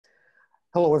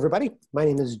Hello, everybody. My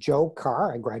name is Joe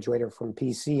Carr. I graduated from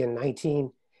PC in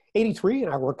 1983,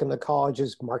 and I work in the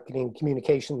college's marketing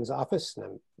communications office. And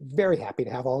I'm very happy to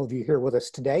have all of you here with us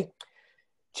today.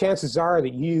 Chances are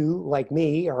that you, like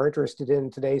me, are interested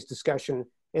in today's discussion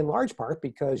in large part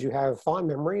because you have fond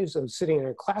memories of sitting in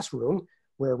a classroom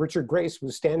where Richard Grace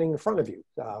was standing in front of you.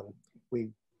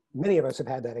 Many of us have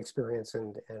had that experience,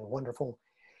 and wonderful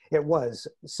it was.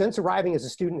 Since arriving as a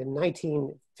student in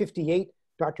 1958,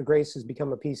 Dr. Grace has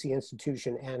become a PC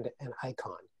institution and an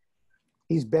icon.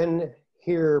 He's been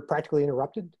here practically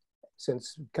uninterrupted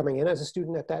since coming in as a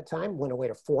student at that time, went away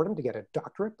to Fordham to get a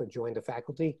doctorate, but joined the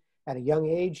faculty at a young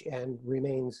age and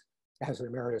remains as an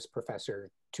emeritus professor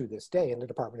to this day in the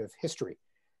Department of History.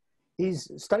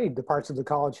 He's studied the parts of the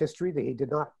college history that he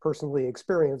did not personally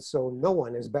experience, so no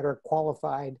one is better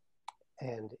qualified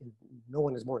and no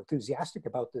one is more enthusiastic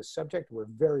about this subject. We're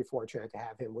very fortunate to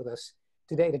have him with us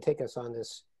today to take us on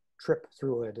this trip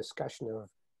through a discussion of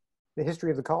the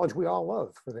history of the college we all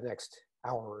love for the next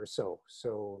hour or so.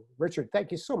 So, Richard,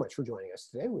 thank you so much for joining us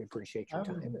today. We appreciate your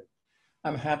time.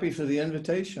 I'm happy for the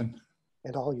invitation.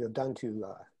 And all you have done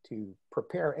to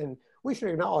prepare. And we should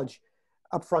acknowledge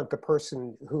upfront the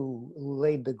person who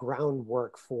laid the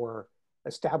groundwork for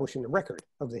establishing the record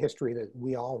of the history that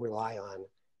we all rely on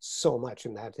so much,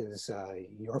 and that is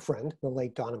your friend, the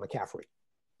late Donna McCaffrey.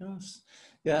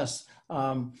 Yes.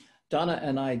 Donna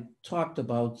and I talked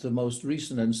about the most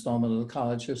recent installment of the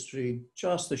college history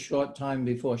just a short time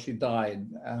before she died.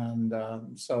 And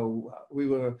so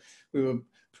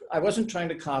I wasn't trying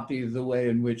to copy the way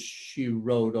in which she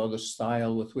wrote or the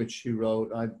style with which she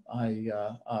wrote. I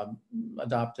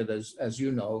adopted, as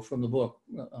you know, from the book,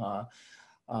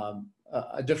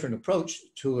 a different approach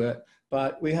to it.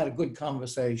 But we had a good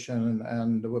conversation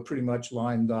and we're pretty much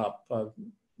lined up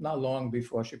not long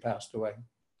before she passed away.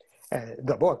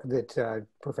 The book that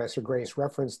Professor Grace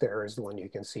referenced there is the one you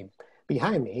can see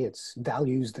behind me. It's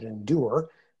Values That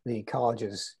Endure, the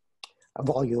college's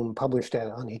volume published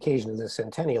on the occasion of the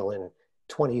centennial in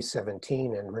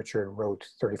 2017. And Richard wrote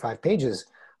 35 pages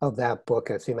of that book,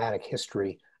 a thematic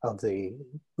history of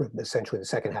essentially the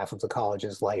second half of the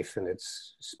college's life. And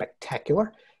it's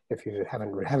spectacular. If you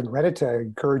haven't read it, I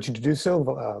encourage you to do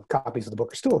so. Copies of the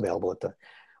book are still available at the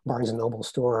Barnes & Noble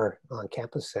store on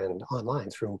campus and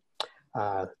online through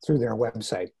their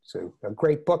website. So a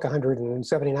great book,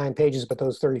 179 pages, but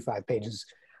those 35 pages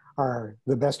are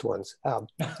the best ones.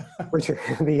 Richard,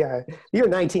 the year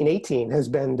 1918 has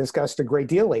been discussed a great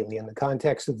deal lately in the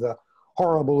context of the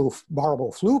horrible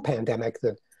flu pandemic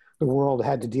that the world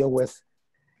had to deal with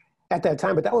at that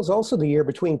time. But that was also the year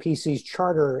between PC's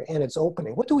charter and its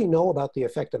opening. What do we know about the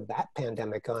effect of that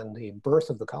pandemic on the birth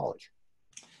of the college?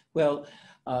 Well,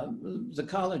 the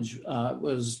college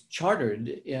was chartered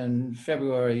in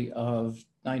February of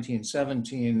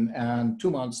 1917, and 2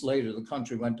 months later, the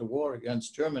country went to war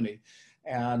against Germany.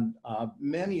 And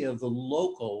many of the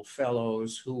local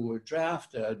fellows who were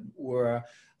drafted were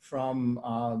from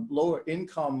lower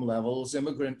income levels,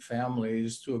 immigrant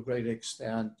families to a great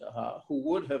extent, who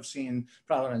would have seen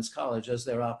Providence College as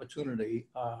their opportunity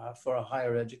for a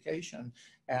higher education.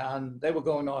 And they were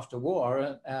going off to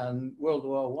war, and World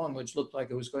War I, which looked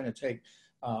like it was going to take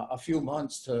a few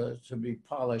months to be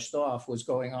polished off, was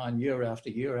going on year after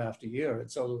year after year. And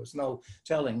so there was no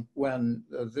telling when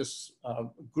this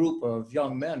group of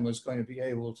young men was going to be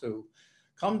able to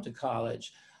come to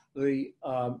college. The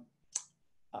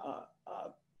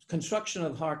construction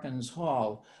of Harkins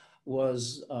Hall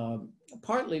was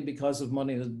partly because of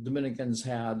money the Dominicans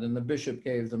had, and the bishop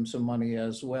gave them some money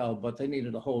as well, but they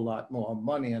needed a whole lot more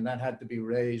money, and that had to be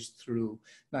raised through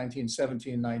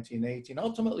 1917, 1918.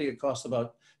 Ultimately, it cost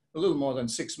about a little more than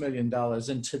 $6 million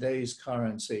in today's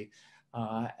currency.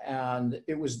 And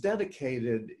it was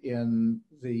dedicated in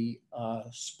the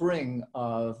spring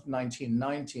of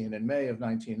 1919, in May of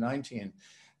 1919.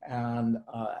 And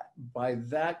by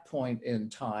that point in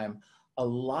time, a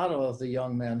lot of the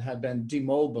young men had been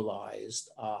demobilized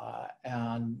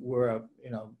and were,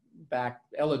 back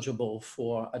eligible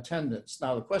for attendance.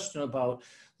 Now, the question about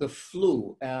the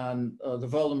flu and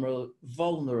the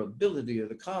vulnerability of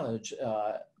the college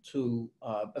to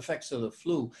effects of the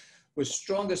flu was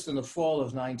strongest in the fall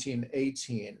of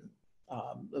 1918.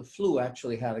 The flu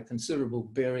actually had a considerable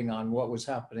bearing on what was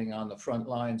happening on the front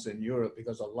lines in Europe,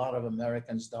 because a lot of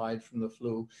Americans died from the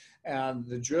flu. And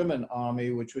the German army,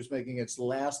 which was making its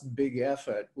last big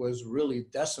effort, was really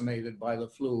decimated by the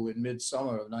flu in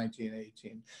midsummer of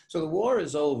 1918. So the war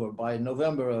is over by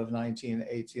November of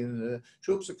 1918. The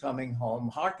troops are coming home.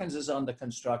 Harkins is under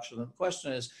construction. And the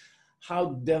question is,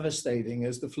 how devastating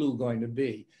is the flu going to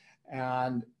be?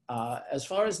 And As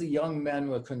far as the young men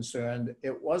were concerned,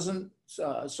 it wasn't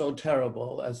so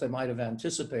terrible as they might have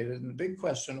anticipated. And the big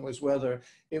question was whether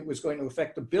it was going to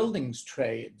affect the buildings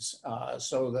trades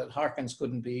so that Harkins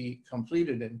couldn't be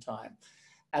completed in time.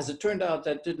 As it turned out,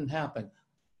 that didn't happen.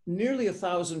 Nearly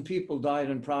 1,000 people died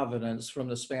in Providence from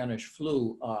the Spanish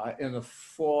flu in the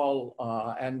fall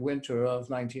and winter of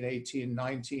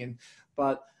 1918-19.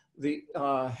 But the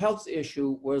health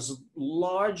issue was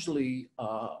largely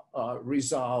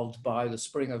resolved by the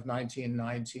spring of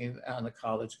 1919, and the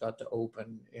college got to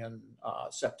open in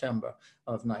September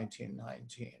of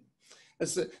 1919.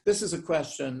 This is a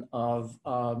question of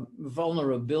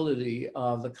vulnerability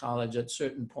of the college at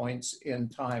certain points in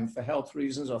time for health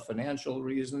reasons or financial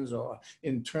reasons or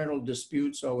internal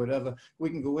disputes or whatever.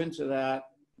 We can go into that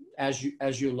as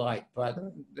you like, but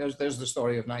there's the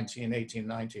story of 1918,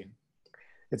 19.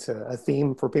 It's a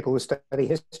theme for people who study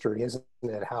history, isn't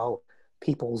it? How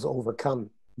peoples overcome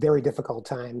very difficult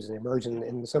times and emerge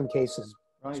in some cases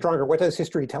stronger. What does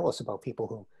history tell us about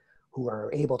people who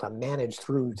are able to manage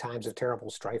through times of terrible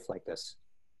strife like this,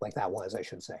 like that was, I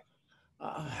should say?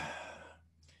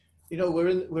 You know,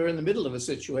 we're in the middle of a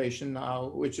situation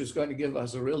now which is going to give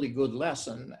us a really good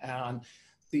lesson, and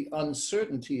the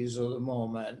uncertainties of the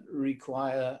moment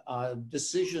require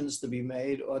decisions to be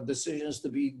made or decisions to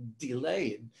be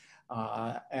delayed.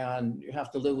 And you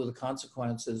have to live with the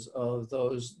consequences of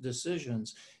those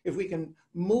decisions. If we can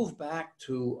move back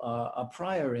to a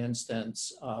prior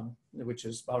instance, which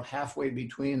is about halfway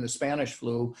between the Spanish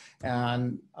flu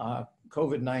and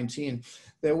COVID-19,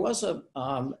 there was an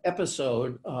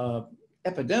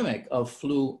epidemic of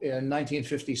flu in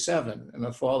 1957, in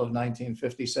the fall of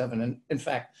 1957. And in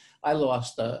fact, I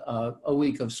lost a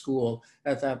week of school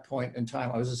at that point in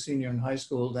time. I was a senior in high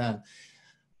school then.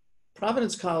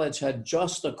 Providence College had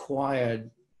just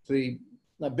acquired the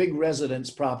big residence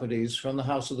properties from the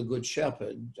House of the Good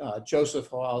Shepherd, Joseph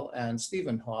Hall and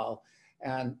Stephen Hall.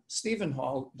 And Stephen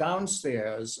Hall,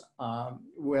 downstairs,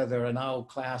 where there are now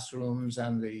classrooms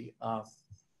and the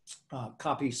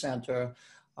copy center,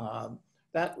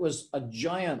 that was a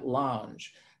giant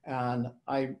lounge. And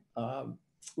I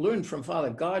learned from Father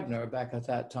Gardner back at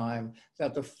that time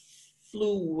that the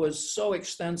flu was so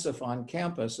extensive on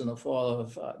campus in the fall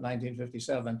of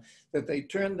 1957 that they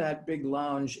turned that big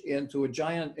lounge into a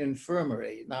giant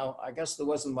infirmary. Now, I guess there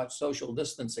wasn't much social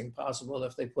distancing possible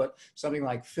if they put something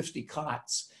like 50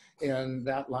 cots in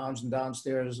that lounge and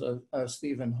downstairs of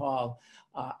Stephen Hall.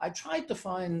 I tried to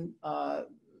find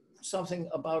something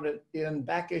about it in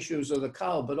back issues of the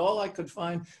Cow, but all I could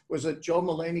find was that Joe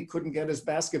Mullaney couldn't get his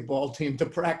basketball team to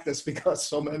practice because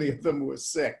so many of them were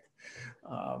sick.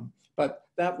 But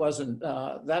that wasn't,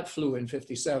 that flu in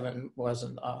 57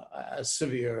 wasn't as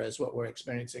severe as what we're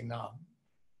experiencing now.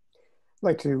 I'd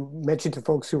like to mention to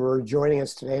folks who are joining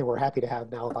us today, we're happy to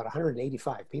have now about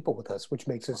 185 people with us, which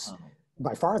makes us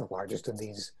by far the largest of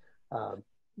these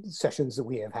sessions that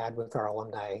we have had with our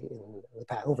alumni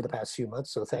over the past few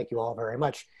months. So thank you all very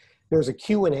much. There's a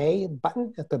Q&A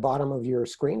button at the bottom of your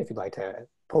screen. If you'd like to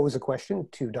pose a question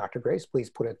to Dr. Grace, please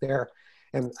put it there.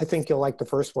 And I think you'll like the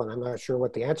first one. I'm not sure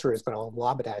what the answer is, but I'll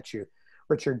lob it at you.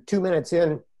 Richard, 2 minutes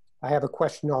in, I have a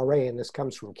question already, and this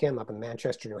comes from Kim up in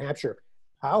Manchester, New Hampshire.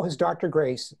 How has Dr.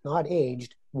 Grace not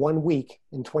aged 1 week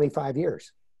in 25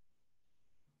 years?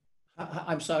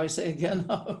 I'm sorry, say again.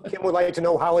 Kim would like to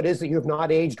know how it is that you have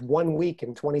not aged 1 week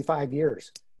in 25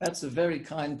 years. That's a very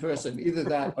kind person. Either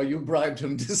that or you bribed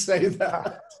him to say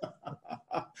that.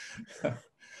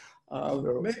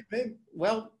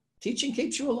 Well, teaching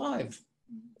keeps you alive.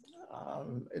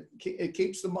 It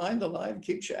keeps the mind alive,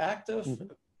 keeps you active. Mm-hmm.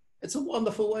 It's a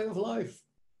wonderful way of life.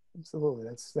 Absolutely,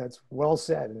 that's well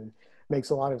said and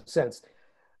makes a lot of sense.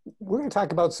 We're going to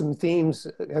talk about some themes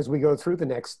as we go through the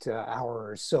next hour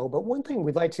or so, but one thing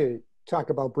we'd like to talk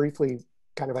about briefly,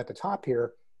 kind of at the top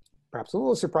here, perhaps a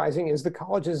little surprising, is the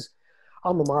college's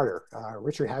alma mater.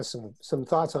 Richard has some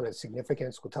thoughts on its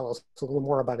significance. Will tell us a little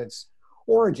more about its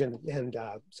origin and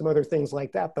some other things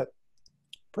like that, but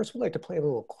first, we'd like to play a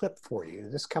little clip for you.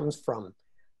 This comes from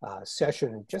a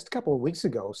session just a couple of weeks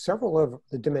ago. Several of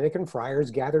the Dominican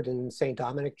friars gathered in St.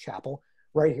 Dominic Chapel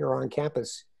right here on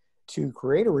campus to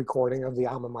create a recording of the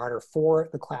alma mater for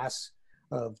the class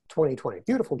of 2020.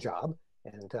 Beautiful job,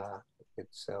 and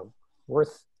it's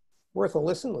worth a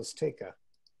listen. Let's take a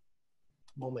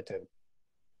moment to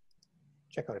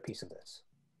check out a piece of this.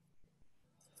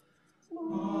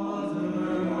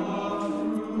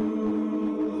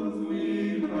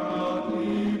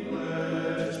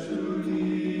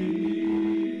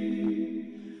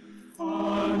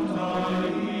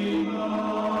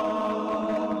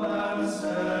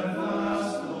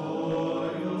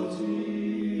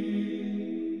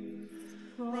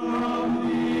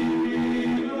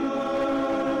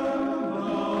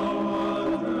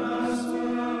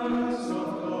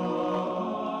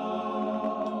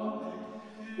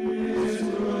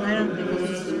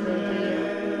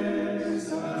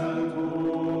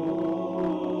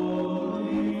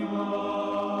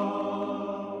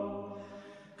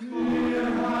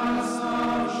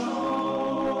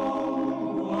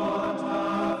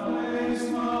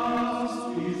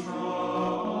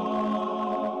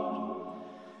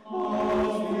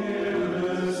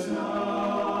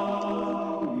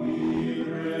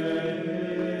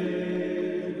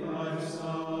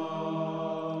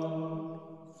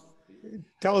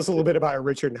 Tell us a little bit about it,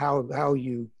 Richard, and how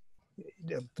you,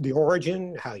 the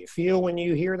origin, how you feel when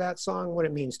you hear that song, what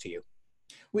it means to you.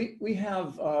 We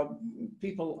have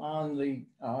people on the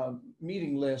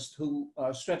meeting list who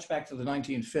stretch back to the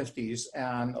 1950s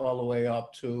and all the way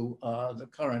up to the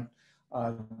current.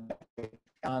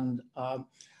 And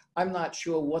I'm not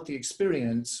sure what the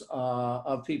experience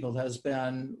of people has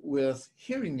been with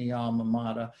hearing the alma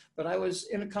mater, but I was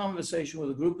in a conversation with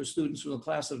a group of students from the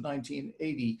class of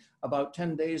 1980 about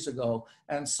 10 days ago,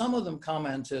 and some of them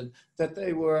commented that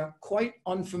they were quite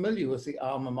unfamiliar with the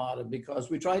alma mater because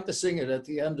we tried to sing it at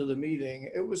the end of the meeting.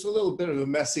 It was a little bit of a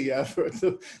messy effort.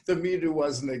 The meter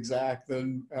wasn't exact,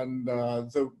 and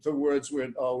the words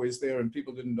weren't always there, and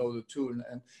people didn't know the tune.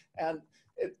 And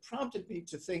it prompted me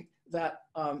to think that,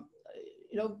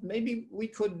 you know, maybe we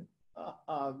could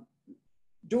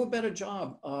do a better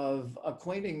job of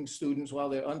acquainting students while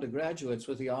they're undergraduates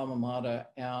with the alma mater,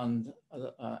 and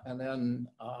then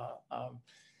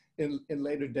in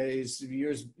later days,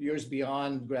 years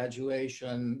beyond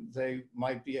graduation, they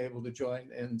might be able to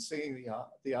join in singing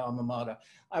the alma mater.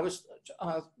 I was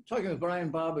talking with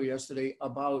Brian Barber yesterday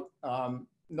about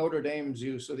Notre Dame's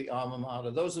use of the alma mater.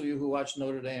 Those of you who watch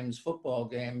Notre Dame's football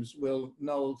games will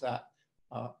know that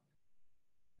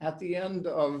at the end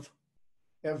of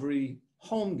every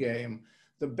home game,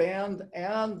 the band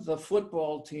and the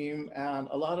football team and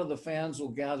a lot of the fans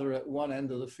will gather at one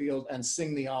end of the field and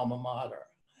sing the alma mater.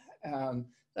 And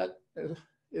that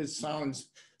sounds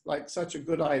like such a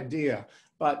good idea.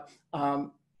 But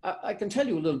I can tell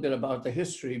you a little bit about the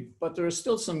history, but there are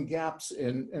still some gaps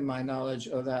in my knowledge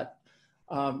of that.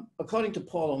 According to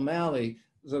Paul O'Malley,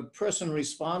 the person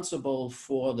responsible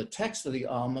for the text of the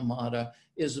alma mater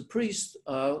is a priest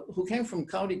who came from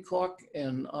County Cork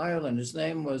in Ireland. His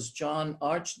name was John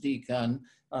Archdeacon,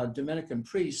 a Dominican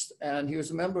priest, and he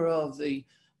was a member of the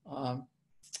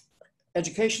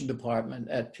education department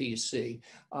at PC.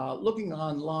 Looking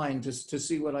online to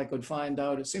see what I could find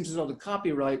out, it seems as though the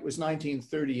copyright was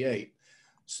 1938.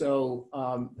 So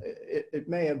it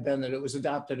may have been that it was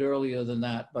adopted earlier than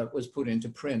that, but was put into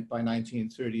print by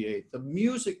 1938. The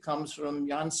music comes from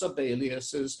Jan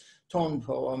Sibelius's tone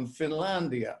poem,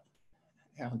 Finlandia.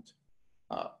 And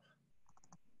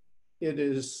it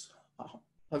is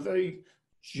a very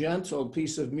gentle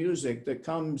piece of music that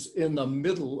comes in the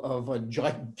middle of a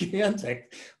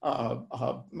gigantic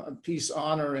piece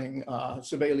honoring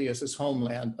Sibelius's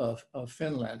homeland of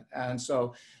Finland. And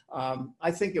so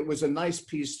I think it was a nice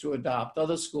piece to adopt.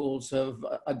 Other schools have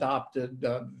adopted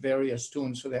various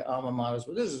tunes for their alma maters,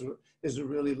 but this is a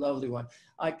really lovely one.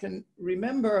 I can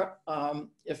remember,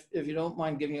 if you don't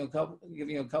mind giving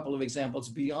you a couple of examples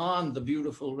beyond the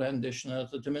beautiful rendition that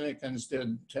the Dominicans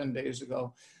did 10 days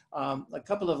ago. A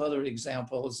couple of other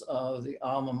examples of the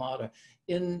alma mater.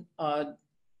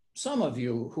 Some of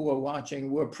you who are watching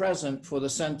were present for the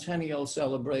centennial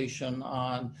celebration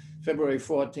on February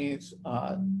 14th,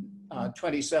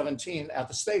 2017 at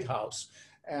the State House.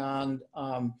 And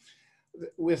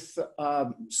with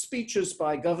speeches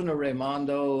by Governor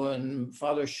Raimondo and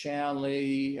Father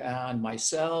Shanley and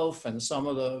myself and some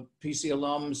of the PC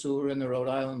alums who were in the Rhode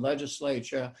Island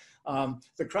legislature,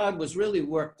 the crowd was really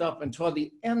worked up, and toward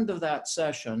the end of that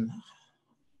session,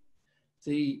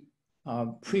 the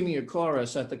premier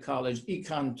chorus at the college, I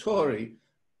Cantori,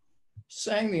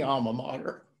 sang the alma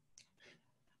mater.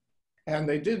 And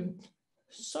they did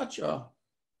such a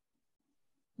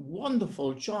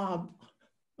wonderful job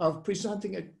of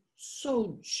presenting it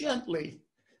so gently.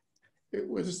 It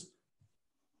was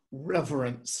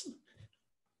reverence.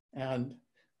 And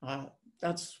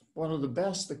that's one of the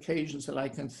best occasions that I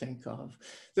can think of.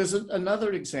 There's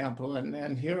another example,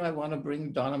 and here I want to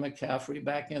bring Donna McCaffrey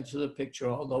back into the picture,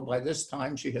 although by this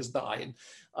time she has died.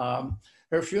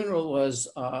 Her funeral was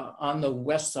on the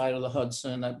west side of the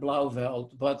Hudson at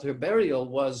Blauvelt, but her burial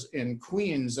was in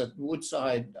Queens at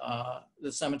Woodside,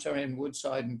 the cemetery in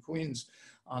Woodside in Queens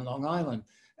on Long Island.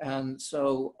 And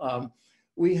so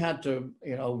we had to,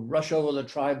 rush over the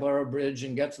Triborough Bridge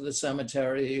and get to the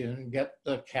cemetery and get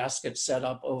the casket set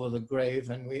up over the grave.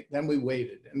 And then we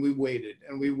waited and we waited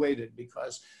and we waited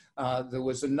because there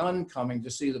was a nun coming to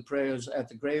see the prayers at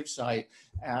the gravesite,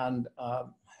 and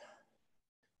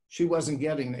she wasn't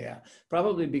getting there,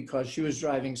 probably because she was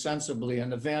driving sensibly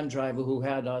and the van driver who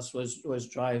had us was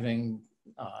driving,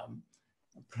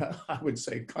 I would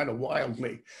say, kind of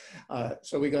wildly.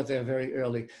 So we got there very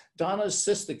early. Donna's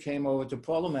sister came over to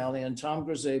Paul O'Malley and Tom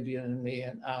Grazabian and me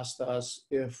and asked us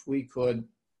if we could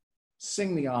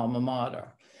sing the alma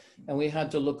mater. And we had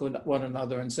to look at one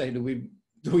another and say, do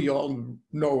we all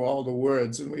know all the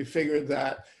words? And we figured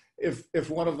that if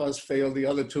one of us failed, the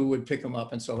other two would pick him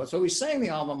up and so on. So we sang the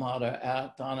alma mater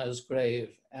at Donna's grave,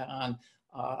 and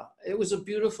it was a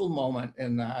beautiful moment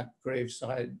in that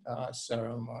graveside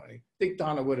ceremony. I think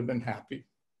Donna would have been happy.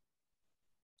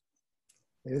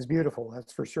 It is beautiful,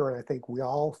 that's for sure. And I think we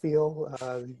all feel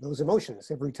those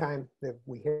emotions every time that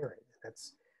we hear it.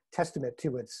 That's testament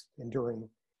to its enduring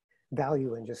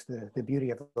value and just the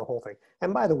beauty of the whole thing.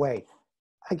 And by the way,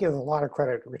 I give a lot of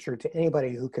credit, Richard, to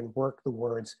anybody who can work the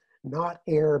words "not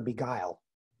air beguile"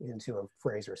 into a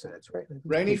phrase or sentence, right?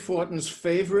 Rainey Fortin's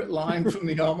favorite line from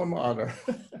the alma mater.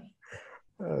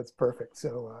 That's perfect.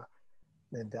 So,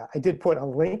 and I did put a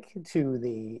link to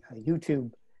the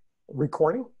YouTube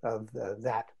recording of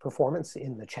that performance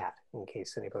in the chat in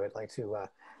case anybody would like to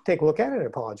take a look at it. I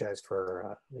apologize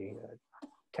for the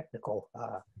technical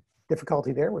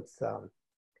difficulty there with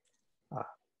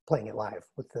playing it live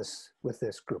with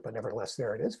this group, but nevertheless,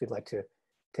 there it is if you'd like to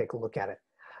take a look at it.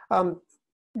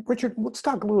 Richard, let's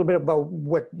talk a little bit about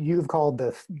what you've called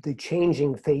the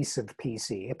changing face of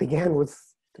PC. It began with,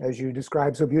 as you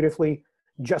described so beautifully,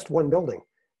 just one building.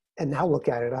 And now look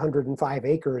at it, 105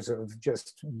 acres of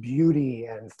just beauty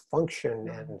and function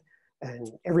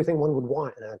and everything one would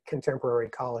want in a contemporary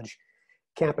college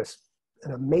campus.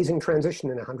 An amazing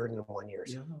transition in 101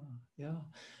 years. Yeah.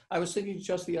 I was thinking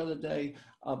just the other day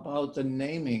about the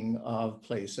naming of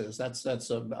places. That's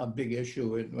a big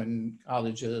issue when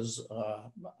colleges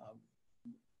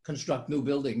construct new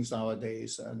buildings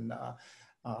nowadays. And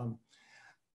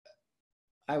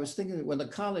I was thinking that when the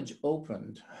college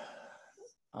opened,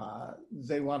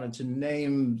 they wanted to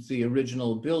name the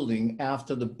original building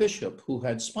after the bishop who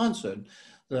had sponsored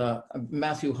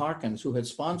Matthew Harkins, who had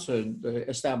sponsored the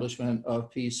establishment of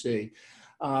PC.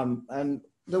 And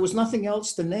there was nothing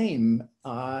else to name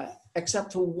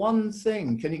except for one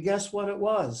thing. Can you guess what it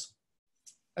was?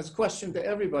 That's a question to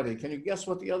everybody. Can you guess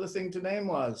what the other thing to name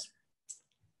was?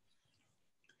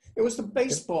 It was the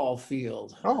baseball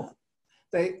field. Oh.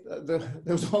 There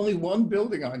was only one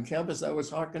building on campus, that was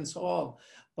Harkins Hall.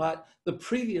 But the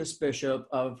previous bishop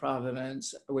of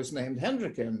Providence was named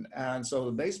Hendricken. And so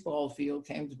the baseball field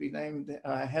came to be named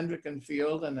Hendricken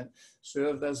Field, and it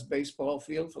served as baseball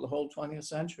field for the whole 20th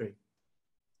century.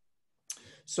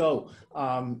 So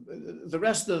the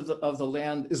rest of the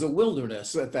land is a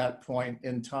wilderness at that point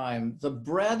in time. The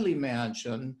Bradley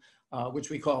Mansion, which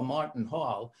we call Martin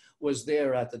Hall, was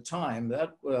there at the time.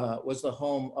 That was the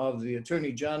home of the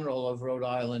Attorney General of Rhode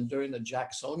Island during the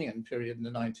Jacksonian period in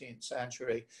the 19th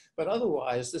century. But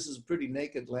otherwise, this is a pretty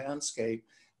naked landscape,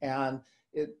 and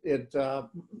it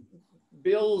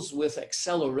builds with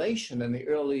acceleration in the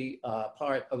early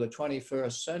part of the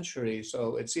 21st century.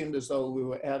 So it seemed as though we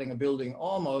were adding a building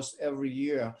almost every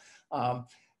year.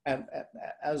 And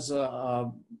as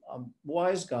a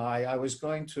wise guy, I was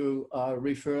going to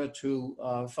refer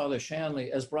to Father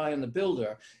Shanley as Brian the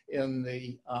Builder in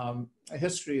the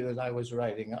history that I was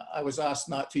writing. I was asked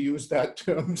not to use that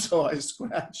term, so I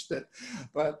scratched it.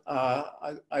 But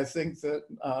I think that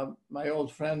my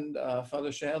old friend,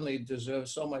 Father Shanley,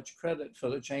 deserves so much credit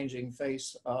for the changing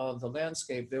face of the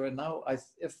landscape. There are now,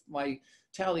 if my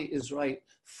tally is right,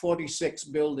 46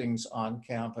 buildings on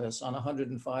campus, on a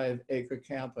 105-acre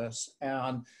campus.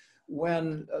 And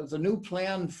when the new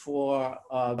plan for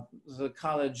the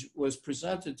college was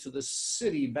presented to the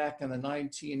city back in the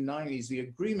 1990s, the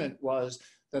agreement was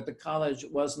that the college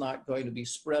was not going to be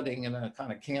spreading in a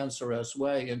kind of cancerous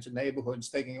way into neighborhoods,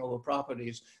 taking over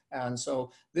properties. And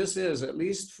so this is, at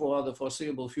least for the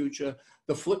foreseeable future,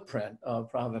 the footprint of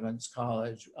Providence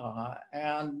College.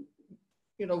 And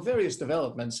you know, various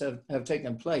developments have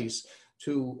taken place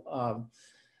to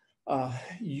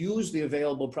use the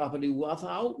available property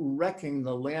without wrecking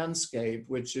the landscape,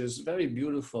 which is very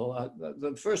beautiful.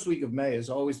 The first week of May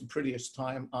is always the prettiest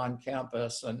time on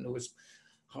campus, and it was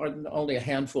only a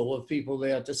handful of people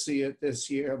there to see it this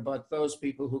year, but those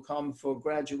people who come for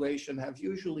graduation have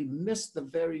usually missed the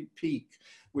very peak,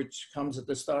 which comes at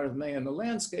the start of May. And the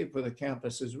landscape of the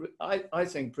campus is, I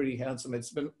think, pretty handsome.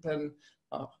 It's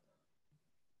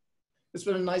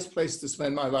been a nice place to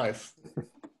spend my life.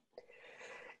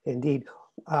 Indeed.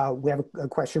 We have a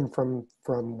question from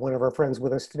one of our friends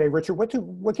with us today. Richard, what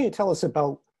can you tell us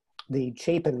about the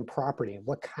Chapin property?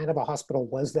 What kind of a hospital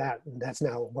was that? And that's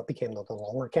now what became the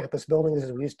lower campus buildings,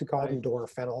 as we used to call them, Dorr,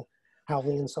 Fennell,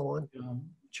 Howley, and so on.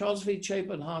 Charles V.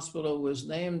 Chapin Hospital was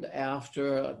named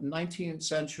after a 19th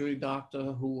century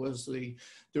doctor who was the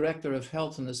director of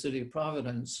health in the city of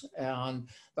Providence. And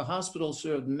the hospital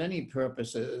served many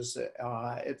purposes.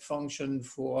 It functioned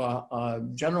for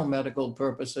general medical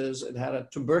purposes. It had a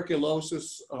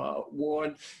tuberculosis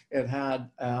ward. It had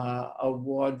a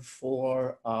ward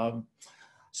for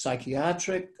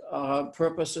psychiatric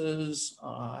purposes,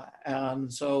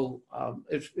 and so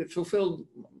it fulfilled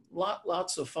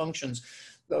lots of functions.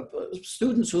 The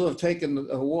students who have taken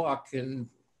a walk in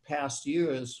past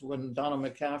years, when Donna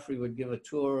McCaffrey would give a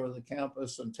tour of the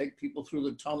campus and take people through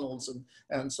the tunnels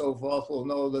and so forth, will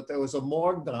know that there was a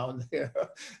morgue down there.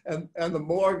 And the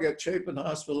morgue at Chapin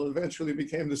Hospital eventually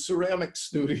became the ceramic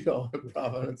studio at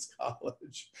Providence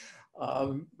College.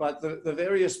 But the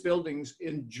various buildings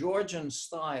in Georgian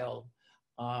style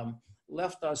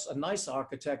left us a nice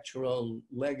architectural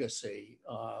legacy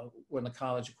when the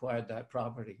college acquired that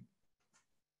property.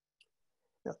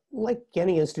 Like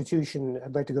any institution,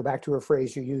 I'd like to go back to a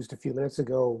phrase you used a few minutes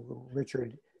ago,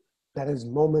 Richard, that is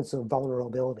moments of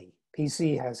vulnerability.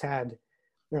 PC has had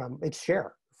its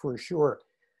share, for sure.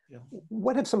 Yeah.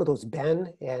 What have some of those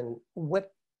been, and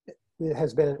what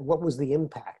was the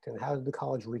impact, and how did the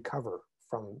college recover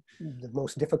from the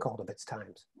most difficult of its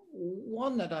times?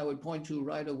 One that I would point to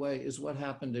right away is what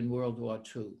happened in World War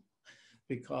II,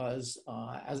 because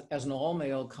as an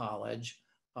all-male college,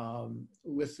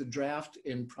 with the draft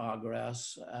in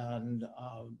progress and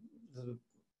the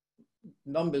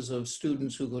numbers of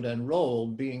students who could enroll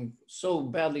being so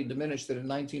badly diminished that in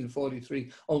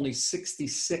 1943, only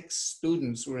 66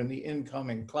 students were in the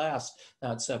incoming class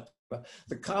that September.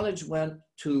 The college went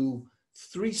to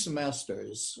 3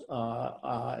 semesters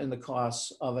in the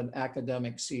course of an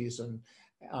academic season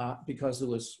because there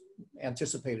was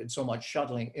anticipated so much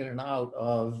shuttling in and out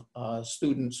of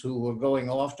students who were going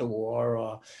off to war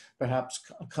or perhaps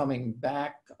coming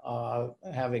back,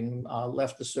 having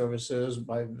left the services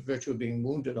by virtue of being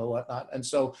wounded or whatnot. And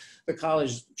so the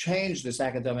college changed its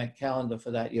academic calendar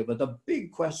for that year. But the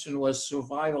big question was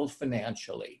survival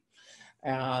financially.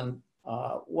 And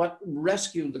what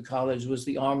rescued the college was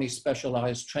the Army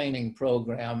Specialized Training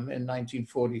Program in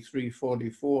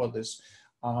 1943-44. This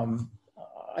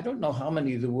I don't know how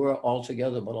many there were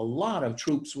altogether, but a lot of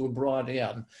troops were brought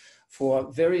in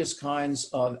for various kinds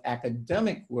of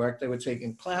academic work. They were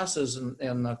taking classes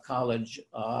in the college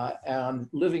and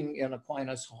living in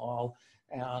Aquinas Hall.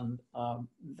 And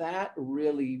that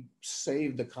really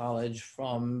saved the college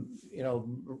from,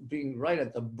 being right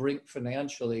at the brink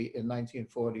financially in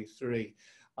 1943.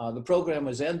 The program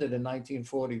was ended in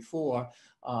 1944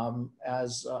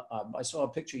 as I saw a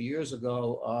picture years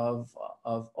ago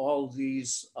of all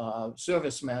these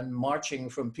servicemen marching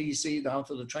from PC down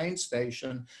to the train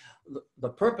station. The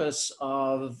purpose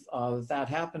of that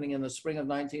happening in the spring of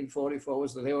 1944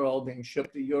 was that they were all being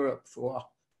shipped to Europe for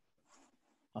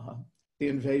the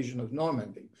invasion of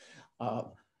Normandy.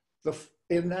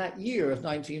 In that year of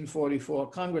 1944,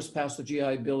 Congress passed the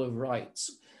GI Bill of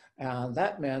Rights. And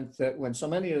that meant that when so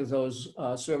many of those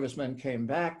servicemen came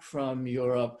back from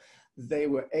Europe, they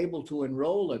were able to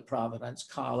enroll at Providence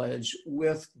College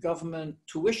with government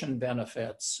tuition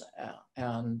benefits.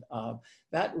 And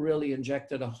that really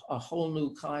injected a whole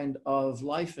new kind of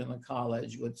life in the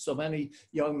college with so many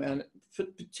young men,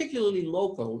 particularly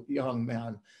local young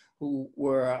men, who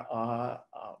were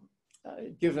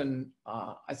given,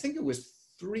 I think it was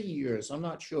 3 years, I'm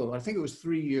not sure, I think it was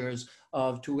 3 years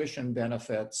of tuition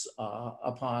benefits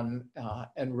upon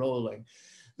enrolling.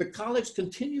 The college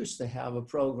continues to have a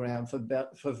program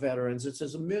for veterans. It's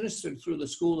administered through the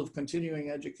School of Continuing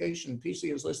Education.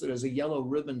 PC is listed as a yellow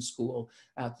ribbon school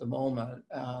at the moment.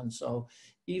 And so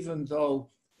even though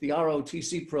the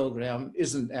ROTC program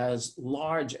isn't as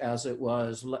large as it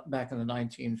was back in the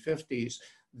 1950s,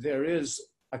 there is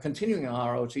a continuing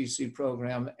ROTC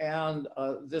program and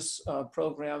this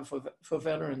program for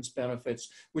veterans benefits,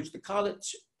 which the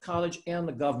college and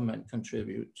the government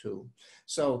contribute to.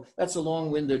 So that's a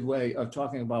long-winded way of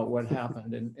talking about what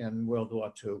happened in World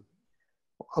War II.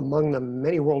 Among the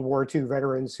many World War II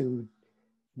veterans who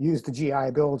used the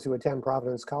GI Bill to attend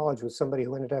Providence College was somebody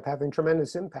who ended up having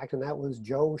tremendous impact, and that was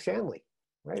Joe Shanley,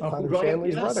 right? Father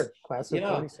Shanley's brother, class of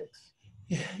 46.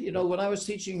 When I was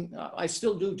teaching, I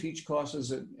still do teach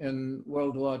courses in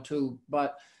World War II,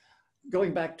 but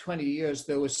going back 20 years,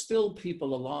 there were still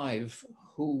people alive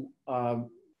who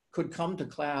could come to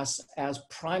class as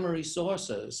primary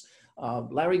sources.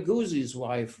 Larry Guzzi's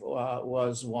wife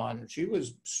was one. She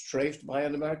was strafed by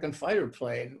an American fighter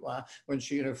plane when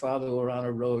she and her father were on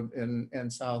a road in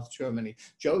South Germany.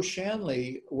 Joe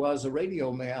Shanley was a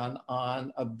radio man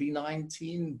on a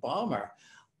B-19 bomber.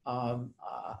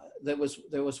 There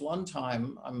was one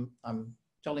time, I'm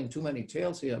telling too many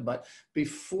tales here, but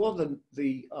before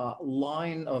the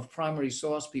line of primary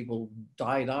source people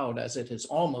died out, as it has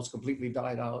almost completely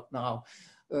died out now,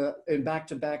 in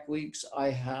back-to-back weeks, I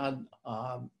had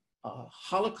a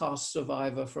Holocaust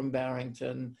survivor from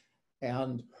Barrington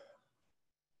and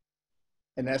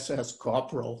an SS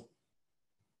corporal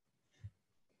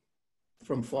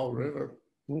from Fall River.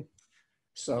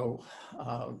 So,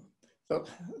 so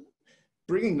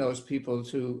bringing those people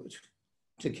to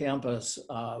campus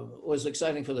was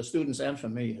exciting for the students and for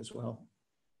me as well.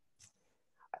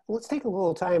 Let's take a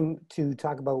little time to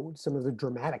talk about some of the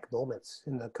dramatic moments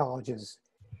in the college's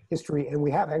history. And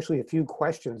we have actually a few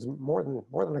questions, more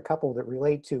than a couple, that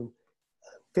relate to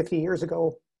 50 years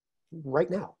ago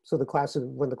right now. So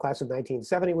when the class of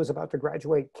 1970 was about to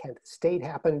graduate, Kent State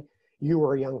happened. You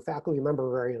were a young faculty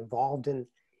member, very involved in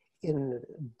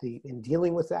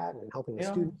dealing with that and helping the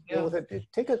students deal with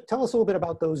it. Tell us a little bit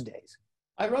about those days.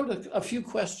 I wrote a few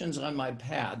questions on my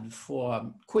pad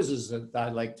for quizzes that I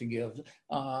like to give.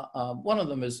 One of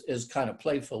them is kind of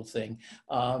playful thing,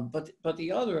 but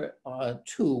the other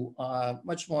two are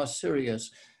much more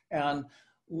serious. And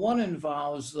one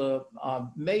involves the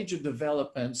major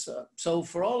developments. So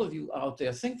for all of you out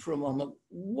there, think for a moment,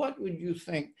 what would you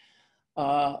think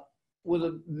were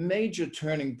the major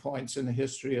turning points in the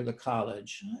history of the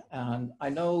college? And I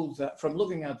know that from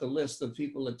looking at the list of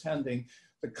people attending,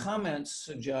 the comments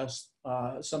suggest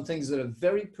some things that are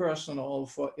very personal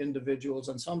for individuals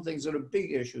and some things that are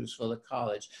big issues for the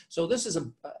college. So this is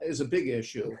a big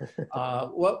issue.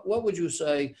 What would you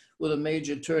say were the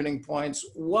major turning points?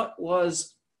 What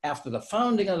was, after the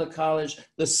founding of the college,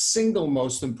 the single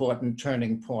most important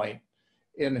turning point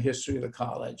in the history of the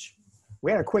college? We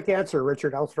had a quick answer,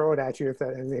 Richard. I'll throw it at you.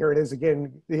 And here it is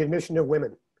again, the admission of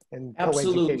women and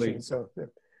co-education. So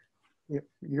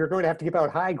you're going to have to give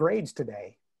out high grades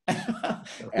today.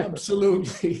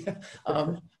 Absolutely.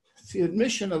 The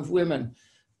admission of women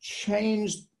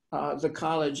changed the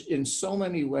college in so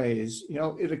many ways. You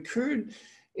know, it occurred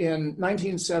in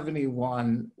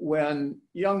 1971 when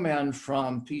young men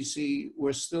from PC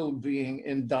were still being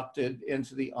inducted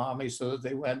into the Army so that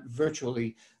they went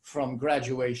virtually from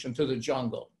graduation to the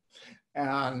jungle.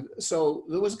 And so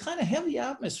there was a kind of heavy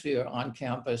atmosphere on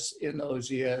campus in those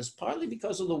years, partly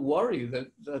because of the worry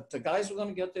that the guys were going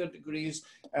to get their degrees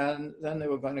and then they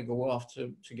were going to go off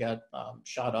to get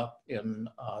shot up in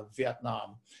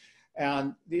Vietnam.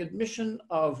 And the admission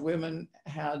of women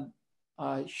had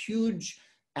a huge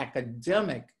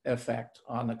academic effect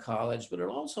on the college, but it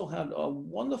also had a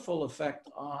wonderful effect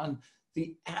on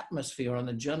the atmosphere, on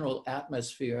the general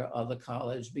atmosphere of the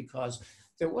college, because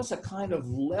there was a kind of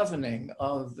leavening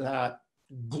of that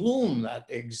gloom that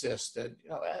existed. You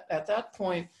know, at that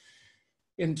point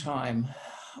in time,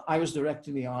 I was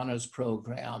directing the honors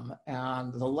program,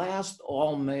 and the last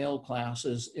all-male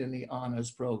classes in the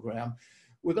honors program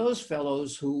were those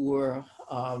fellows who were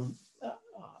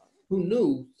who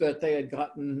knew that they had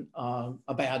gotten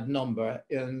a bad number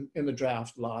in the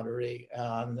draft lottery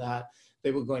and that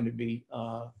they were going to be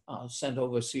sent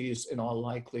overseas in all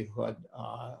likelihood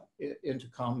into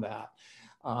combat.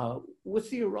 With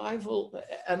the arrival,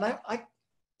 and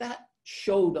that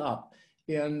showed up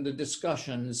in the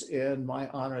discussions in my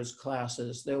honors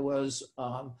classes. There was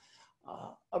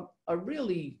a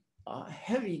really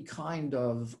heavy kind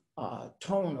of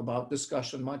tone about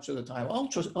discussion much of the time,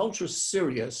 ultra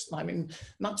serious. I mean,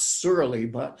 not surly,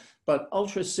 but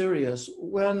ultra serious.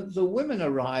 When the women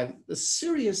arrived, the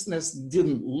seriousness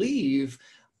didn't leave,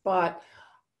 but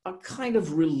a kind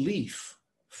of relief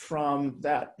from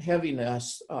that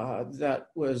heaviness that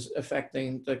was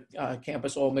affecting the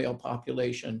campus all-male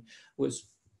population was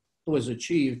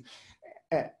achieved.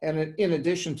 And in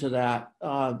addition to that,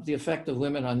 the effect of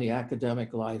women on the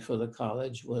academic life of the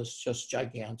college was just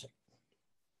gigantic.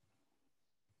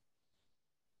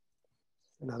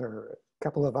 Another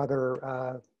couple of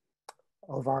other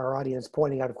of our audience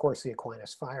pointing out, of course, the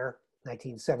Aquinas Fire,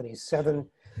 1977.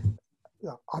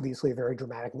 Obviously a very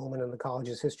dramatic moment in the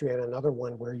college's history, and another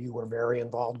one where you were very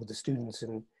involved with the students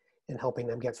in helping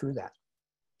them get through that.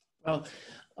 Well,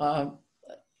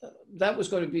 that was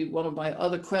going to be one of my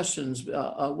other questions,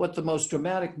 what the most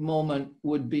dramatic moment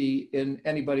would be in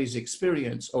anybody's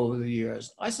experience over the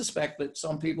years. I suspect that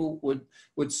some people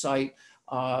would cite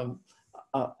a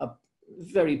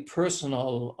very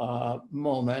personal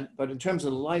moment, but in terms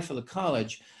of the life of the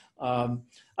college,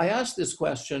 I asked this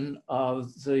question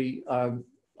of the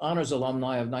honors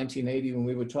alumni of 1980 when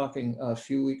we were talking a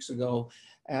few weeks ago,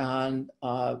 and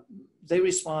they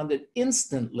responded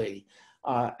instantly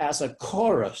as a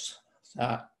chorus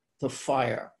that the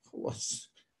fire was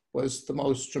the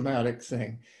most dramatic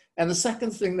thing. And the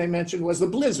second thing they mentioned was the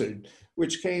blizzard,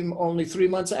 which came only 3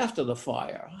 months after the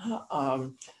fire.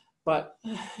 But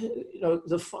you know,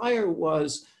 the fire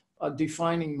was a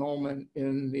defining moment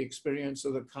in the experience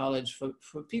of the college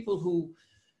for people who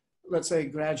let's say,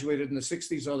 graduated in the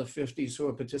 60s or the 50s who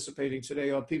are participating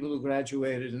today, or people who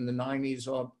graduated in the 90s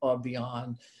or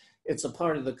beyond. It's a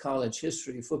part of the college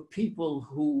history for people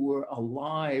who were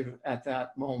alive at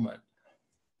that moment,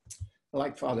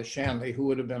 like Father Shanley, who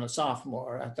would have been a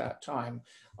sophomore at that time.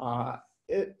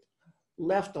 It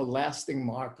left a lasting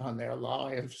mark on their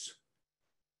lives.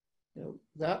 You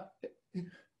know,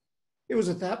 it was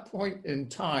at that point in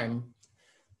time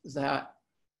that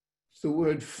the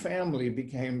word family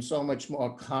became so much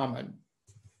more common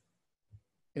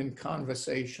in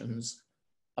conversations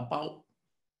about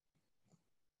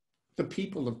the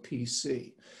people of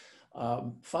PC.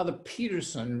 Father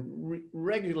Peterson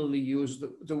regularly used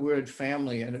the word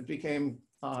family, and it became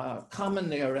common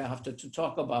thereafter to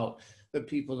talk about the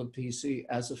people of PC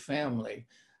as a family.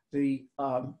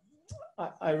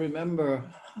 I remember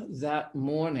that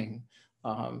morning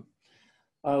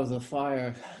of the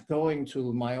fire going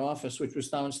to my office, which was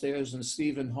downstairs in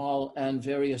Stephen Hall, and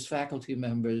various faculty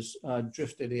members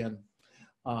drifted in.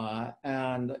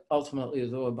 And ultimately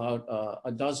there were about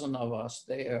a dozen of us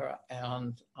there,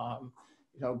 and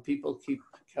you know, people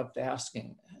kept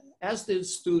asking, as did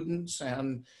students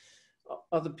and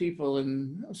other people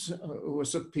who were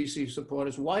PC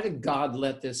supporters, why did God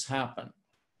let this happen?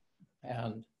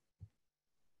 And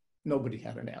nobody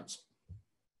had an answer.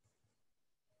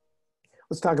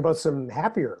 Let's talk about some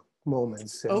happier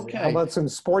moments. Okay. How about some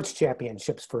sports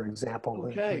championships, for example?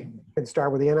 Okay. You can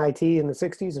start with the NIT in the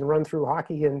 60s and run through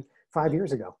hockey in 5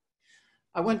 years ago.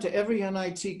 I went to every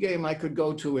NIT game I could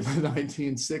go to in the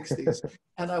 1960s.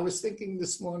 And I was thinking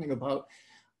this morning about,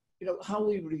 you know, how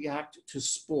we react to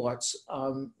sports.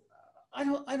 I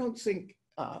don't think,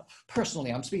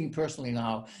 personally, I'm speaking personally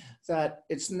now, that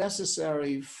it's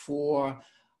necessary for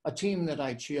a team that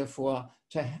I cheer for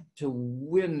to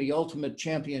win the ultimate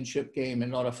championship game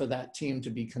in order for that team to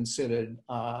be considered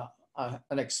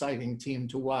an exciting team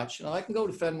to watch. You know, I can go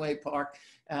to Fenway Park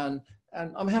and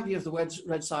I'm happy if the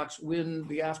Red Sox win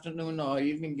the afternoon or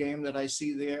evening game that I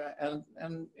see there.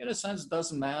 And in a sense, it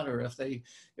doesn't matter if they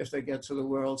get to the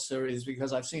World Series,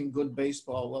 because I've seen good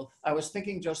baseball. Well, I was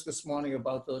thinking just this morning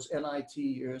about those NIT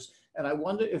years, and I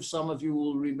wonder if some of you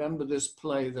will remember this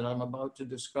play that I'm about to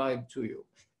describe to you.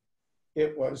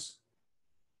 It was,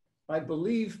 I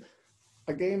believe,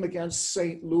 a game against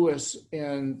St. Louis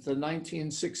in the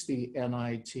 1960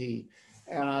 NIT.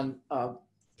 And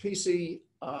PC,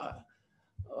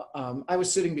 I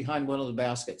was sitting behind one of the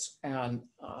baskets, and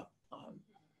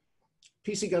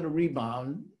PC got a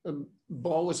rebound. The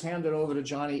ball was handed over to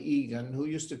Johnny Egan, who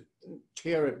used to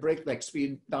tear at breakneck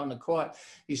speed down the court.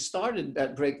 He started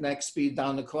at breakneck speed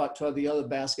down the court toward the other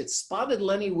basket, spotted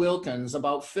Lenny Wilkins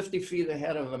about 50 feet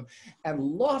ahead of him, and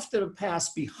lofted a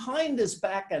pass behind his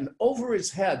back and over his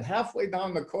head halfway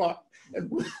down the court.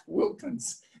 And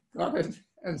Wilkins got it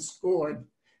and scored.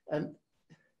 And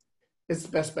it's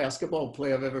the best basketball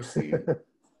play I've ever seen.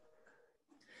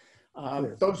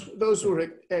 Those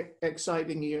were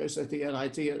exciting years at the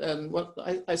NIT. And what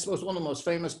I suppose one of the most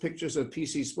famous pictures of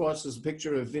PC sports is a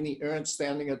picture of Vinnie Ernst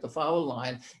standing at the foul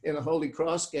line in a Holy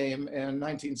Cross game in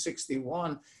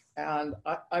 1961. And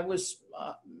I was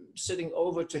sitting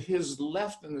over to his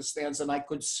left in the stands, and I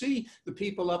could see the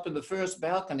people up in the first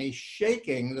balcony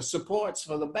shaking the supports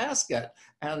for the basket.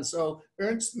 And so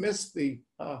Ernst missed the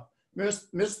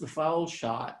foul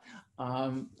shot.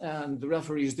 And the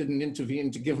referees didn't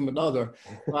intervene to give him another,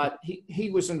 but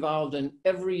he was involved in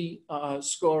every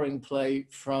scoring play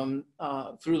from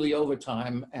through the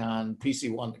overtime, and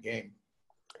PC won the game.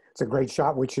 It's a great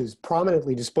shot, which is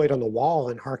prominently displayed on the wall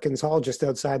in Harkins Hall, just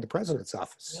outside the president's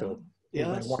office. Yeah. So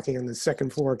yes. Walking on the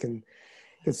second floor can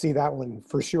see that one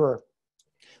for sure.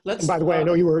 And by the way, I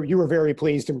know you were very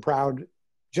pleased and proud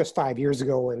just 5 years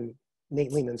ago when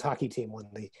Nate Lehman's hockey team won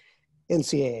the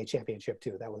NCAA championship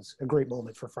too. That was a great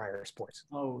moment for Friar sports.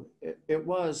 Oh, it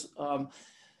was.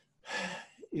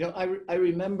 You know, I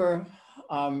remember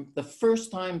the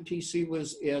first time PC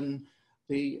was in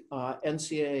the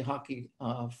NCAA hockey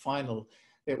final.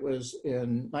 It was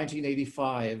in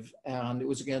 1985, and it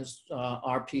was against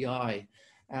RPI.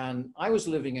 And I was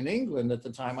living in England at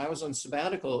the time. I was on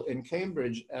sabbatical in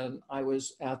Cambridge, and I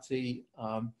was at the,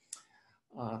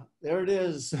 there it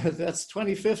is, that's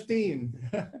 2015.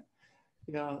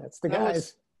 Yeah, that's the guys.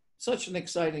 Was such an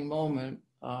exciting moment.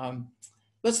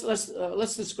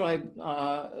 Let's describe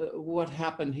what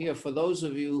happened here for those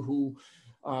of you who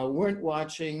weren't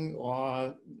watching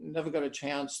or never got a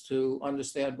chance to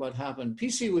understand what happened.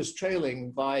 PC was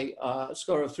trailing by a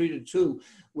score of 3-2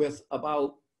 with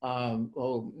about 9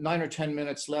 or 10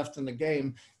 minutes left in the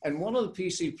game, and one of the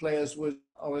PC players was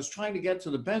was trying to get to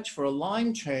the bench for a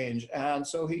line change. And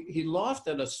so he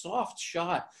lofted a soft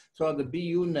shot toward the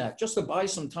BU net just to buy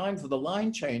some time for the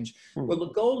line change. Well, the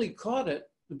goalie caught it,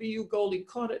 the BU goalie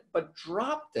caught it, but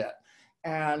dropped it.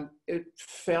 And it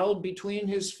fell between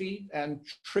his feet and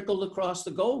trickled across the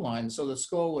goal line. So the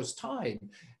score was tied.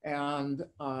 And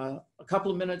a couple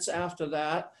of minutes after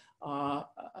that,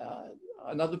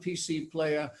 another PC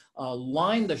player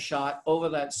lined the shot over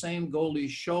that same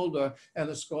goalie's shoulder, and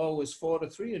the score was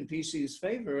 4-3 in PC's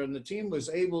favor. And the team was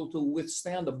able to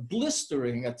withstand a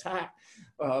blistering attack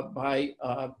by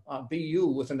BU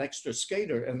with an extra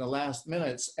skater in the last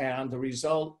minutes. And the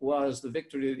result was the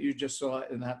victory that you just saw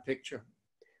in that picture.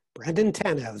 Brandon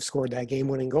Tanev scored that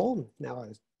game-winning goal. Now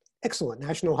an excellent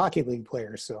National Hockey League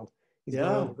player, so he's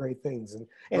done great things.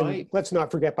 And let's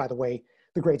not forget, by the way,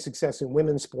 the great success in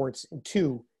women's sports and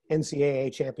 2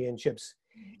 NCAA championships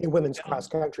in women's cross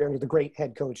country under the great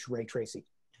head coach Ray Tracy.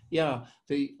 Yeah,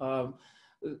 the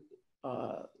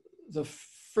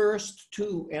first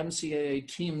 2 NCAA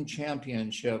team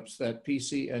championships that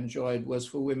PC enjoyed was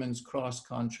for women's cross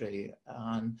country,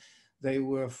 and they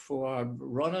were for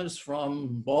runners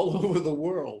from all over the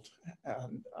world.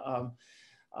 And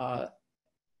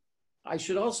I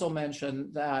should also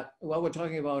mention that while we're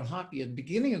talking about hockey, at the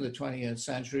beginning of the 20th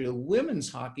century, the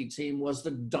women's hockey team was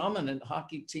the dominant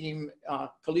hockey team,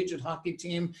 collegiate hockey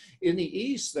team in the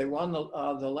East. They won the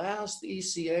last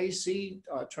ECAC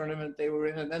tournament they were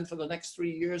in, and then for the next 3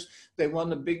 years, they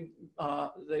won the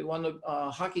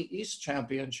Hockey East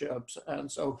championships.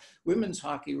 And so women's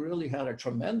hockey really had a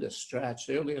tremendous stretch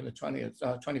early in the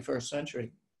 21st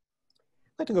century.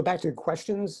 I'd like to go back to your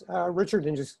questions, Richard,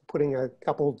 and just putting a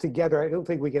couple together. I don't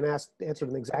think we can answer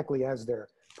them exactly as they're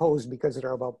posed because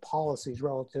they're about policies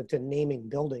relative to naming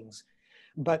buildings.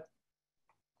 But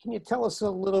can you tell us a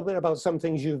little bit about some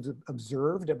things you've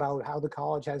observed about how the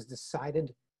college has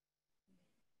decided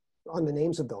on the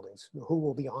names of buildings? Who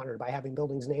will be honored by having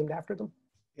buildings named after them?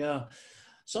 Yeah.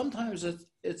 Sometimes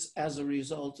it's as a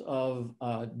result of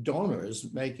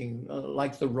donors making,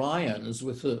 like the Ryans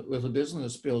with a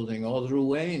business building, or the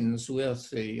Ruanes with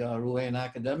the Ruane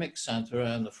Academic Center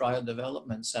and the Friar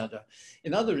Development Center.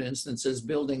 In other instances,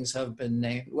 buildings have been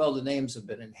named, well, the names have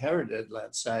been inherited,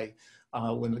 let's say,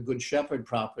 when the Good Shepherd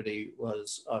property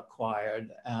was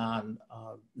acquired, and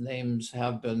names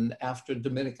have been after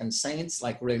Dominican saints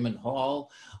like Raymond Hall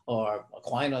or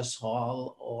Aquinas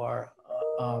Hall, or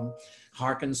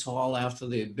Harkins Hall after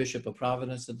the Bishop of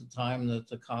Providence at the time that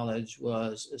the college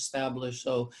was established.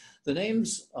 So the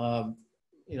names,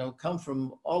 come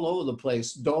from all over the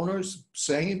place. Donors,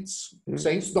 saints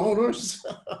donors.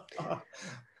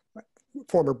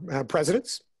 Former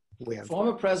presidents.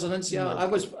 Former presidents, yeah. I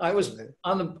was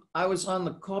on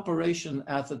the corporation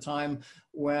at the time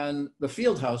when the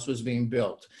field house was being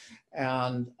built,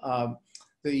 and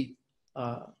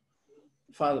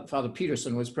Father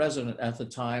Peterson was president at the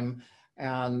time,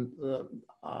 and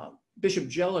Bishop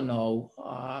Gelano,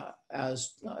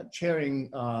 as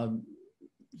chairing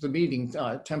the meeting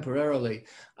temporarily,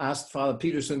 asked Father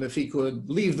Peterson if he could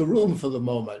leave the room for the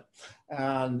moment.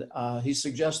 And he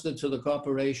suggested to the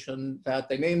corporation that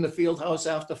they name the field house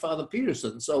after Father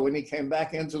Peterson. So when he came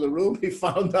back into the room, he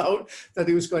found out that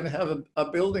he was going to have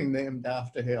a building named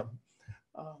after him.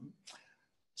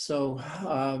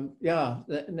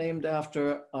 Named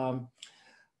after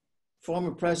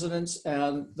former presidents.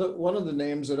 And one of the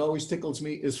names that always tickles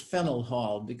me is Fennell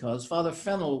Hall, because Father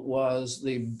Fennell was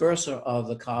the bursar of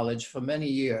the college for many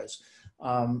years.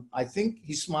 I think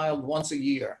he smiled once a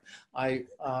year. I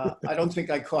don't think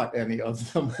I caught any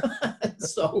of them.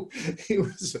 So he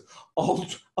was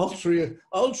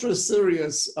ultra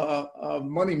serious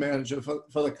money manager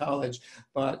for the college.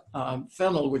 But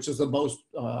Fennell, which is the most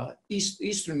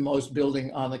easternmost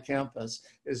building on the campus,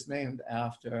 is named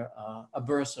after a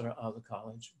bursar of the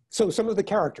college. So some of the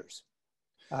characters,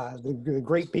 the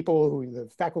great people, the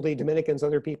faculty, Dominicans,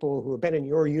 other people who have been in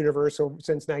your universe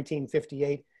since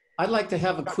 1958. I'd like to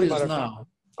have a quiz now.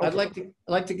 Okay. I'd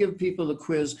like to give people a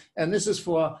quiz, and this is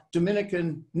for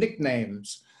Dominican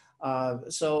nicknames.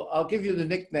 So I'll give you the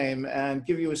nickname and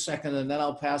give you a second, and then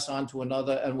I'll pass on to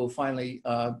another, and we'll finally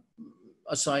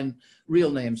assign real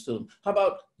names to them. How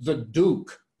about the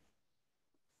Duke?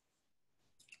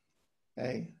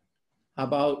 Okay. How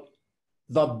about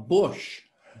the Bush?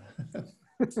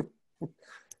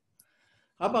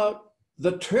 How about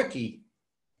the Turkey?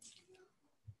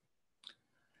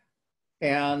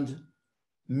 And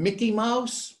Mickey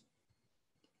Mouse?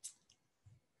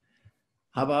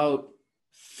 How about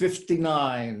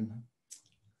 59?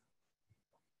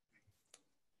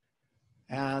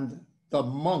 And the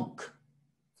Monk?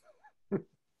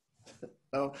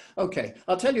 Oh, okay.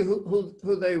 I'll tell you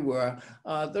who they were.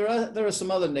 There are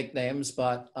some other nicknames,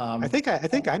 but I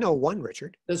think I know one,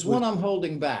 Richard. there's one I'm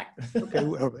holding back. Okay,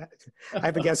 well, I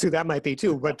have a guess who that might be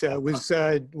too. But was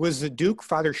the Duke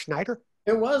Father Schneider?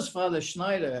 It was Father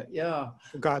Schneider, yeah.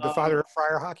 God, the father of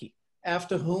friar hockey.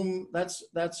 After whom,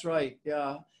 that's right,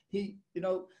 yeah. He,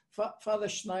 Father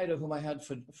Schneider, whom I had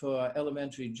for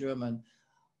elementary German,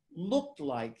 looked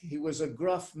like he was a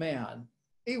gruff man.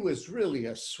 He was really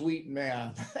a sweet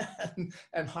man,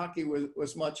 and hockey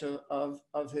was much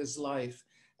of his life.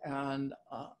 And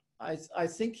I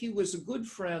think he was a good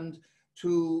friend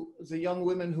to the young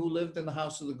women who lived in the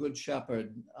house of the Good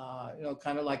Shepherd,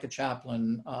 kind of like a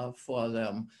chaplain for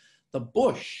them. The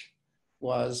Bush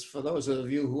was, for those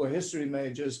of you who are history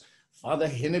majors, Father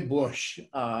Hinnebusch,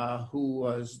 who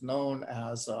was known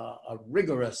as a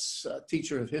rigorous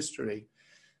teacher of history.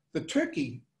 The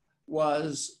Turkey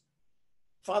was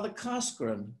Father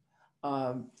Koskren,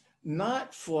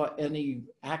 not for any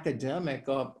academic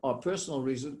or personal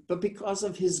reason, but because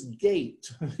of his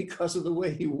gait, because of the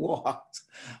way he walked.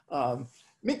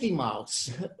 Mickey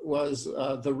Mouse was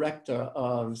the rector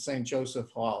of St. Joseph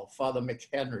Hall, Father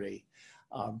McHenry.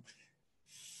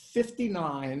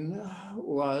 59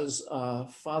 was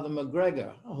Father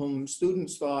McGregor, whom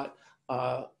students thought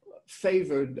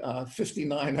favored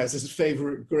 59 as his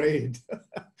favorite grade.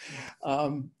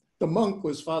 The monk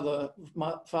was Father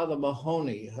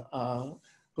Mahoney,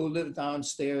 who lived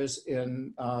downstairs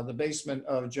in the basement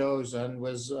of Joe's and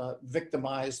was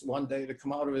victimized one day to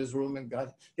come out of his room and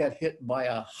get hit by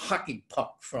a hockey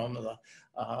puck from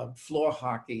the floor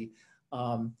hockey.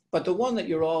 But the one that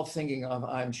you're all thinking of,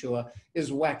 I'm sure, is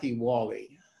Wacky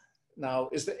Wally. Now,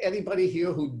 is there anybody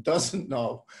here who doesn't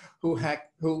know who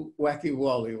Wacky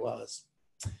Wally was?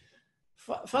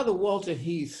 Father Walter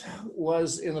Heath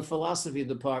was in the philosophy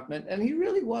department, and he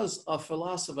really was a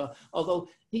philosopher, although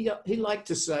he liked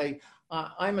to say,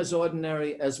 I'm as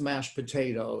ordinary as mashed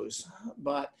potatoes.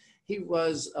 But he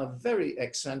was a very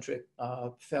eccentric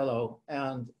fellow,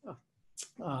 and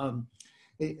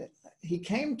he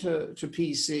came to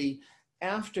PC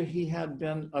after he had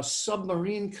been a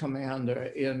submarine commander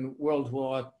in World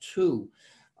War II.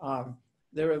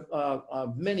 There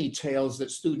are many tales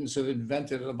that students have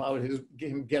invented about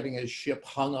him getting his ship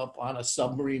hung up on a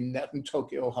submarine net in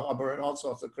Tokyo Harbor and all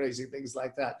sorts of crazy things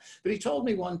like that. But he told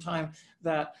me one time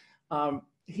that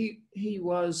he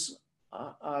was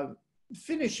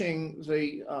finishing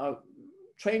the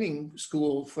training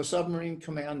school for submarine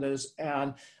commanders,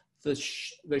 and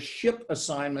the ship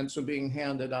assignments were being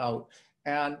handed out.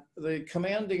 And the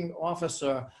commanding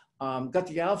officer got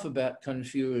the alphabet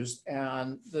confused,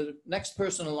 and the next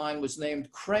person in line was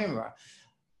named Kramer.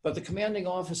 But the commanding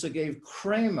officer gave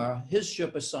Kramer his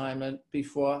ship assignment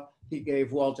before he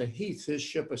gave Walter Heath his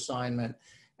ship assignment.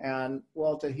 And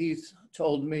Walter Heath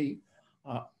told me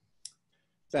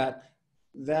that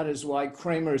is why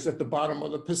Kramer is at the bottom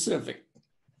of the Pacific.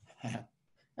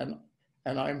 And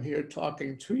I'm here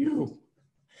talking to you.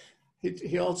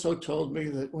 He also told me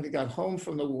that when he got home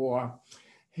from the war,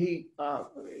 he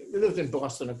lived in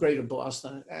Boston, a greater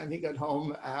Boston, and he got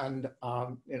home, and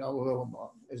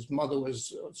his mother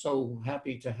was so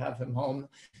happy to have him home,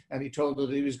 and he told her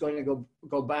that he was going to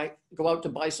go out to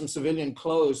buy some civilian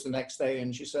clothes the next day,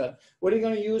 and she said, "What are you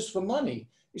going to use for money?"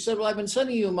 He said, "Well, I've been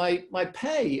sending you my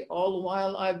pay all the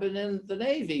while I've been in the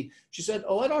Navy." She said,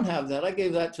 "Oh, I don't have that. I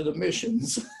gave that to the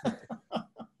missions."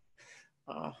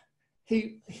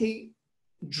 He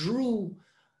drew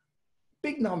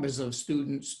big numbers of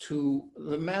students to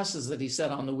the masses that he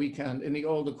said on the weekend in the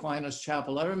old Aquinas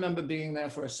Chapel. I remember being there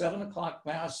for a 7 o'clock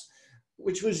mass,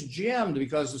 which was jammed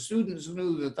because the students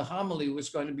knew that the homily was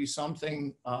going to be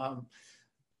something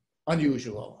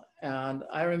unusual. And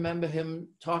I remember him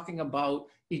talking about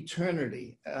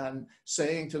eternity and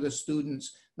saying to the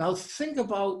students, now think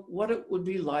about what it would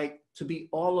be like to be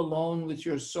all alone with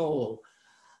your soul.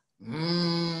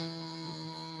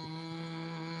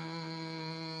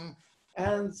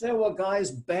 And there were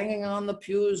guys banging on the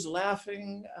pews,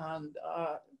 laughing, and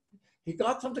he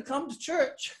got them to come to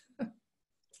church.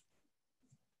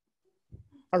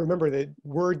 I remember that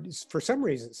word, for some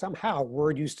reason, somehow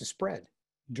word used to spread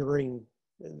during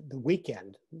the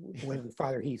weekend when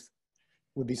Father Heath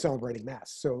would be celebrating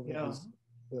Mass. So it was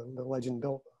the legend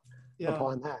built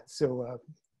upon that. So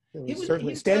it was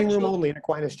certainly standing room only in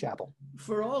Aquinas Chapel.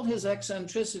 For all his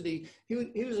eccentricity,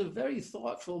 he was a very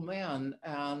thoughtful man,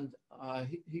 and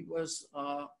he was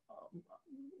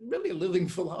really a living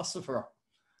philosopher,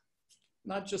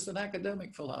 not just an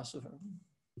academic philosopher.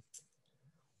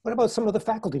 What about some of the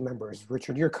faculty members,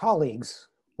 Richard, your colleagues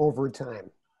over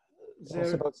time? Tell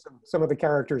us about some of the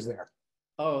characters there.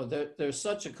 Oh, there's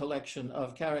such a collection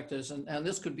of characters, and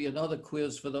this could be another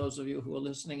quiz for those of you who are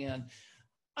listening in.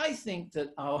 I think that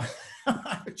our,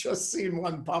 I've just seen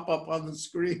one pop up on the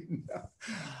screen.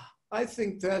 I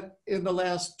think that in the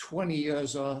last 20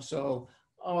 years or so,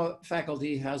 our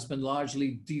faculty has been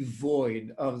largely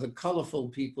devoid of the colorful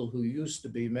people who used to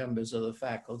be members of the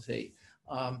faculty.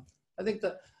 I think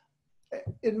that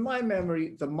in my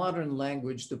memory, the modern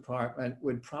language department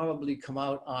would probably come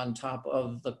out on top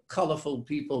of the colorful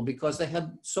people because they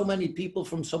had so many people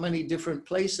from so many different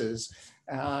places.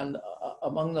 And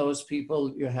among those people,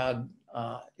 you had,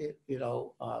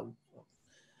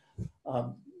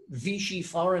 Vichy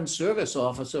Foreign Service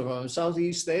officer from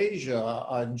Southeast Asia,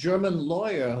 a German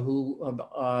lawyer who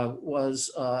was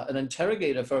an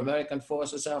interrogator for American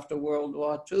forces after World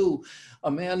War II, a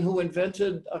man who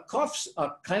invented a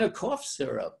kind of cough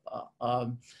syrup.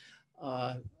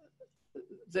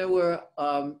 There were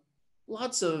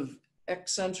lots of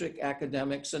eccentric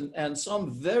academics and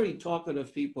some very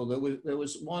talkative people. There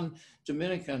was one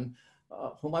Dominican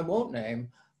whom I won't name,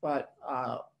 but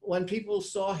when people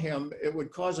saw him, it would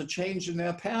cause a change in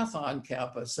their path on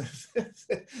campus.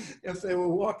 If they were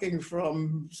walking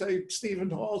from, say, Stephen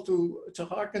Hall to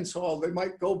Harkins Hall, they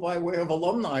might go by way of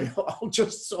Alumni Hall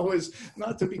just so as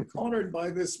not to be cornered by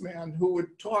this man who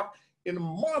would talk in a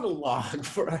monologue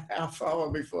for a half hour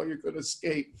before you could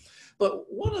escape.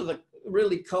 But one of the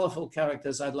really colorful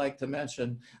characters I'd like to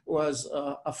mention was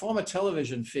a former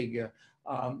television figure.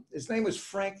 His name was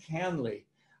Frank Hanley.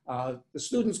 The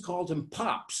students called him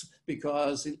Pops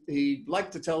because he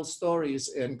liked to tell stories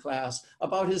in class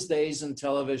about his days in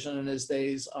television and his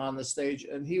days on the stage.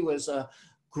 And he was a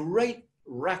great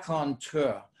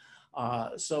raconteur,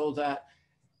 so that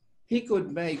he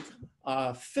could make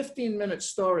a 15-minute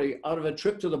story out of a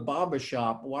trip to the barber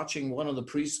shop, watching one of the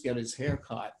priests get his hair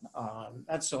cut,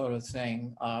 that sort of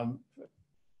thing.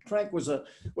 Frank was a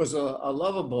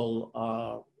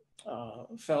lovable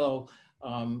fellow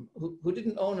who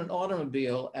didn't own an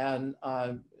automobile, and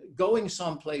going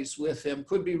someplace with him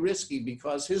could be risky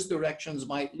because his directions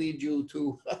might lead you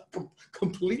to a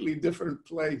completely different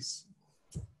place.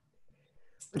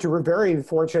 But you were very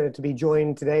fortunate to be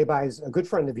joined today by a good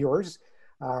friend of yours,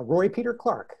 Roy Peter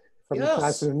Clark, from the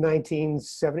class of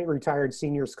 1970, retired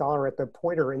senior scholar at the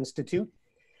Poynter Institute,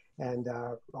 and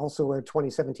also a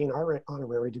 2017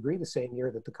 honorary degree, the same year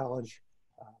that the college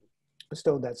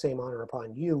bestowed that same honor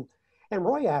upon you. And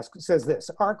Roy says this: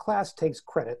 our class takes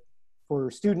credit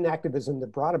for student activism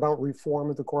that brought about reform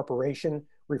of the corporation,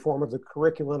 reform of the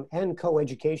curriculum, and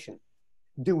co-education.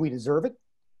 Do we deserve it?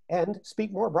 And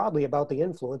speak more broadly about the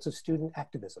influence of student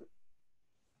activism.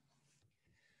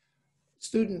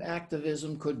 Student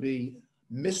activism could be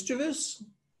mischievous,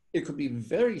 it could be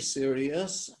very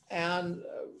serious, and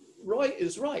Roy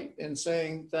is right in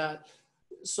saying that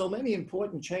so many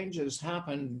important changes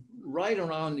happened right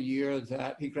around the year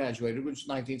that he graduated, which was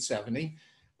 1970,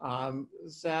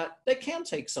 that they can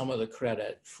take some of the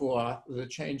credit for the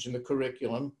change in the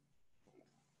curriculum.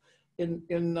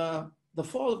 In the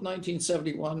fall of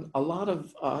 1971, a lot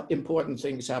of important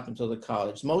things happened to the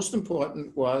college. Most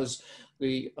important was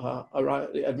the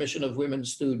admission of women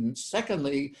students.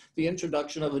 Secondly, the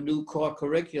introduction of a new core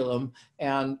curriculum,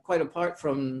 and quite apart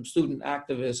from student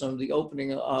activism, the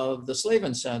opening of the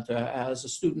Slavin Center as a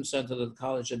student center that the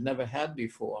college had never had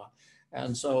before.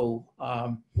 And so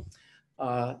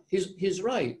he's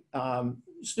right.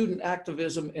 Student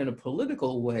activism in a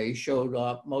political way showed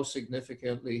up most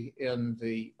significantly in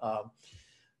the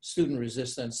student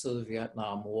resistance to the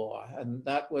Vietnam War. And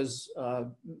that was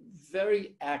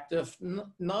very active,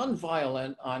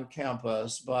 non-violent on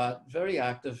campus, but very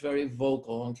active, very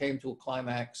vocal, and came to a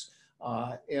climax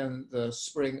in the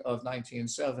spring of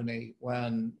 1970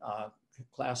 when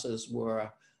classes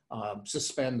were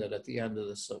suspended at the end of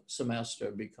the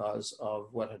semester because of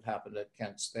what had happened at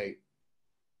Kent State.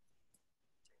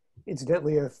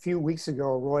 Incidentally, a few weeks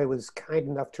ago, Roy was kind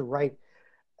enough to write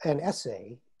an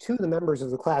essay to the members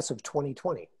of the class of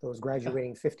 2020, those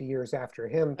graduating 50 years after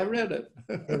him. I read it.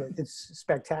 And it's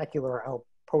spectacular. I'll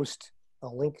post a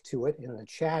link to it in the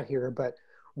chat here, but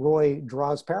Roy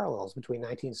draws parallels between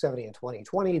 1970 and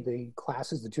 2020. The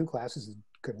two classes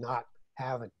could not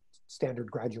have a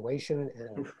standard graduation,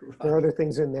 and there are other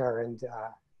things in there. And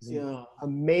he's an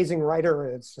amazing writer,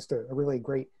 and it's just a really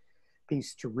great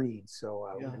piece to read. So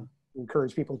I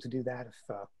encourage people to do that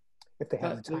if they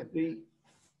have the time.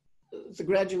 The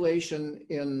graduation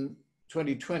in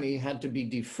 2020 had to be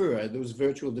deferred. There was a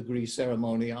virtual degree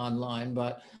ceremony online,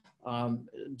 but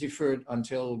deferred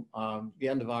until the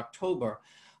end of October.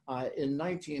 In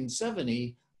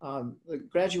 1970, the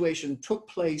graduation took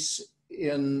place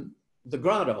in the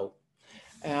Grotto.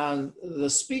 And the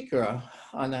speaker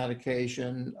on that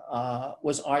occasion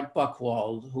was Art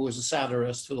Buchwald, who was a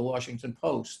satirist for the Washington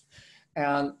Post.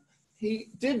 And he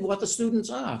did what the students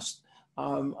asked.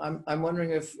 I'm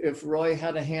wondering if Roy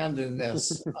had a hand in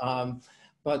this,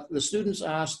 but the students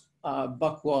asked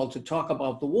Buchwald to talk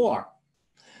about the war.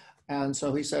 And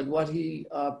so he said what he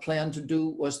planned to do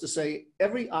was to say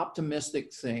every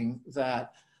optimistic thing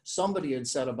that somebody had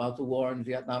said about the war in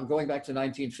Vietnam going back to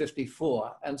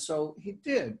 1954. And so he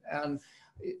did. And,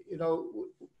 you know,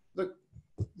 the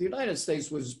United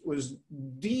States was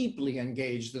deeply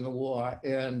engaged in the war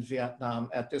in Vietnam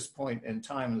at this point in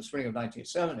time in the spring of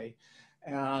 1970.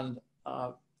 And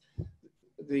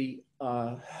the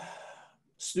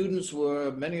students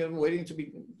were, many of them waiting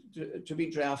to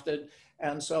be drafted.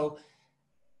 And so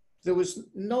there was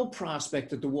no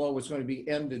prospect that the war was going to be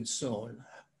ended soon.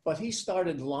 But he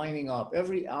started lining up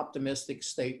every optimistic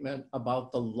statement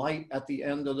about the light at the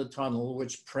end of the tunnel,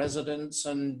 which presidents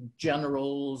and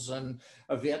generals and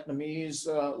Vietnamese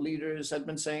leaders had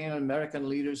been saying, and American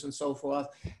leaders and so forth.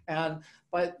 And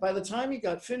by the time he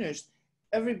got finished,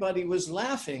 everybody was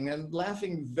laughing, and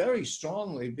laughing very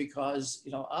strongly, because,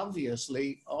 you know,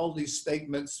 obviously all these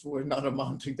statements were not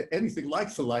amounting to anything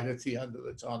like the light at the end of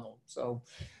the tunnel. So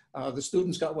the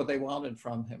students got what they wanted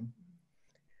from him.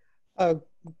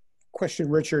 Question,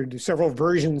 Richard, several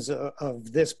versions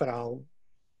of this, but I'll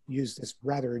use this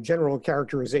rather general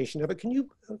characterization of it. Can you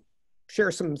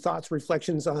share some thoughts,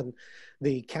 reflections on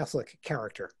the Catholic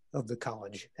character of the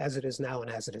college as it is now and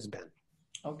as it has been?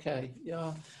 Okay,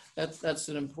 yeah, that's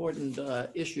an important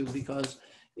issue, because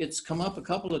it's come up a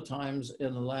couple of times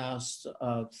in the last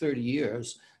 30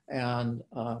 years. And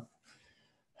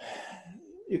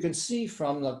you can see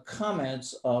from the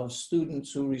comments of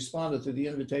students who responded to the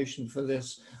invitation for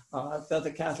this that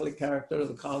the Catholic character of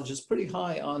the college is pretty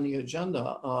high on the agenda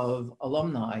of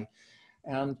alumni.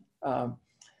 And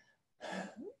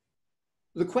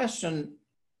the question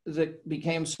that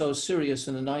became so serious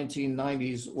in the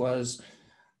 1990s was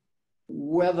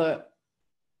whether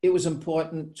it was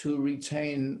important to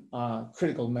retain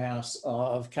critical mass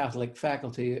of Catholic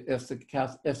faculty if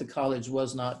the college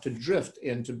was not to drift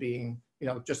into being, you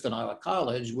know, just another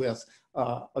college with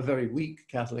a very weak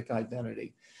Catholic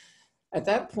identity. At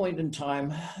that point in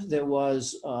time, there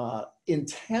was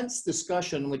intense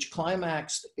discussion, which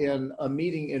climaxed in a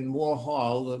meeting in Moore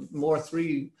Hall, the Moore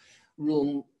 3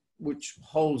 room, which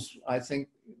holds, I think,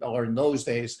 or in those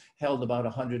days, held about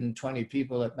 120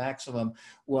 people at maximum,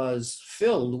 was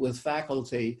filled with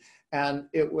faculty. And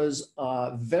it was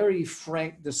a very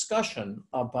frank discussion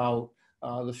about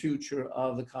the future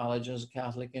of the college as a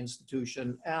Catholic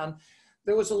institution. And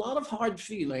there was a lot of hard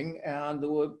feeling, and there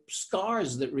were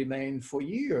scars that remained for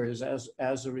years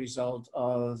as a result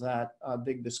of that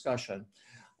big discussion.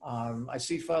 I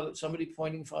see somebody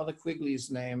pointing Father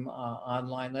Quigley's name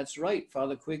online. That's right.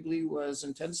 Father Quigley was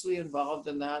intensely involved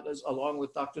in that, along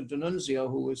with Dr. D'Annunzio,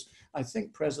 who was, I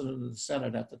think, president of the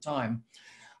Senate at the time.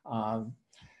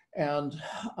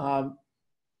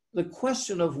 The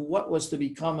question of what was to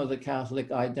become of the Catholic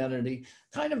identity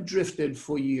kind of drifted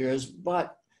for years,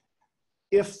 but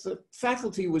if the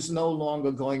faculty was no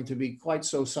longer going to be quite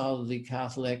so solidly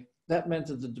Catholic, that meant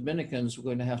that the Dominicans were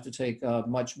going to have to take a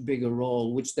much bigger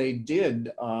role, which they did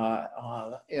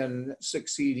in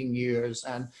succeeding years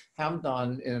and have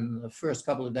done in the first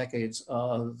couple of decades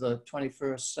of the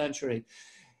 21st century.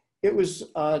 It was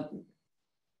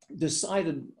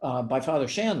decided by Father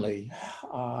Shanley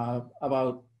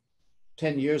about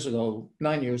 9 years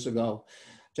ago,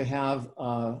 to have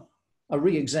a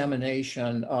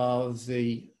re-examination of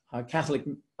the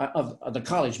of the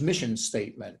college mission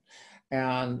statement.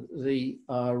 And the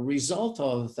result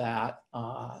of that,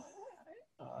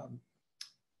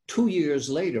 2 years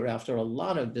later, after a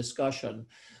lot of discussion,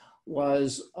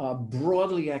 was a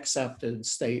broadly accepted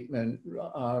statement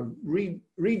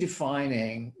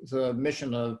redefining the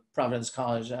mission of Providence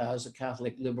College as a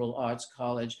Catholic liberal arts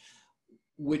college,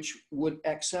 which would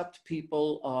accept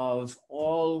people of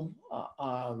all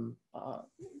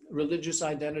religious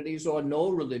identities or no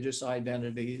religious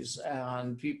identities,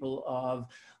 and people of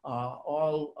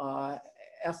all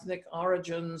ethnic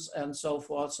origins and so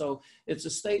forth. So it's a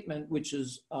statement which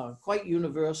is quite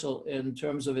universal in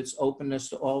terms of its openness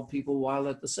to all people, while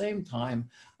at the same time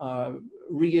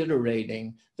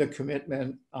reiterating the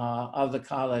commitment of the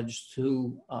college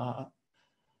to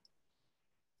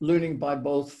learning by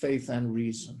both faith and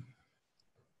reason.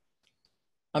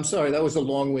 I'm sorry, that was a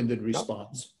long-winded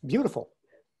response. Oh, beautiful.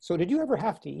 So did you ever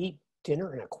have to eat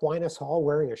dinner in Aquinas Hall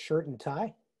wearing a shirt and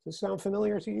tie? Does this sound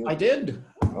familiar to you? I did.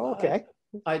 Oh, okay.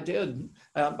 I did.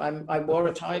 I wore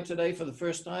a tie today for the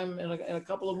first time in a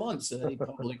couple of months in a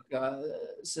public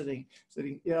sitting.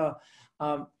 Yeah.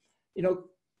 Um, you know,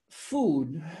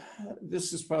 food,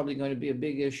 this is probably going to be a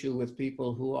big issue with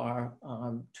people who are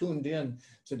tuned in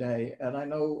today. And I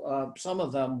know some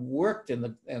of them worked in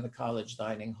the college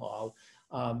dining hall.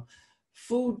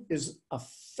 Food is a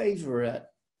favorite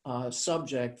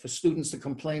subject for students to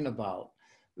complain about.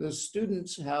 The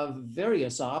students have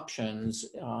various options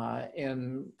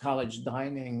in college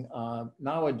dining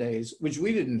nowadays, which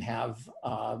we didn't have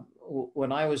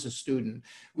when I was a student.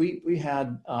 We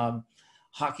had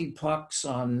hockey pucks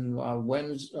on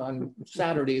on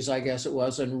Saturdays, I guess it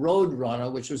was, and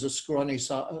Roadrunner, which was a scrawny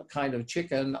kind of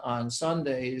chicken on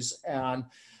Sundays, and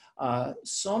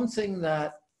something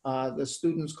that the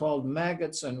students called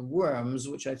maggots and worms,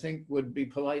 which I think would be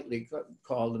politely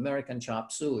called American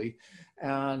chop suey,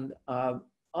 and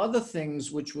other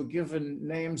things which were given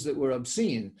names that were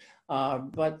obscene.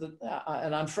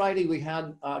 And on Friday, we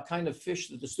had a kind of fish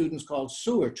that the students called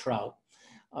sewer trout.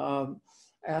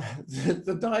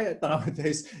 The diet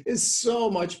nowadays is so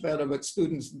much better, but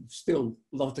students still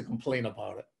love to complain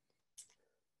about it.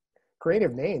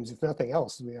 Creative names, if nothing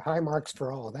else. I mean, high marks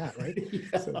for all of that, right?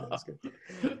 Yeah. So that's good.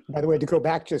 By the way, to go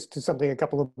back just to something a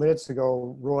couple of minutes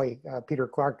ago, Roy, Peter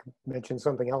Clark mentioned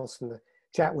something else in the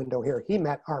chat window here. He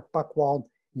met Art Buchwald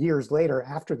years later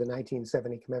after the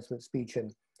 1970 commencement speech,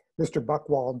 and Mr.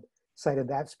 Buchwald cited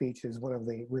that speech as one of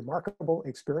the remarkable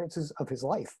experiences of his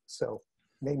life. So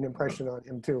made an impression on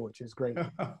him too, which is great.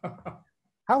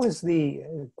 How has the,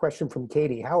 question from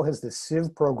Katie, how has the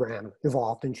Civ program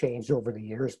evolved and changed over the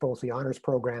years, both the honors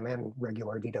program and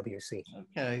regular DWC?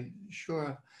 Okay,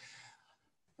 sure.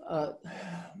 A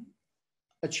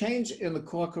change in the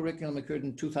core curriculum occurred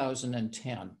in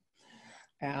 2010.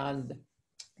 And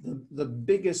the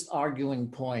biggest arguing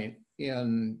point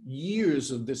in years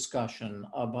of discussion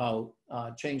about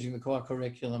changing the core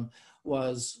curriculum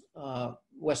was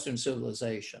Western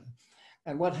civilization.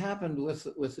 And what happened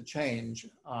with the change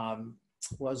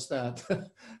was that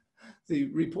the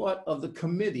report of the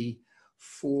committee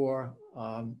for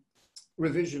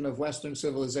revision of Western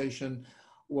civilization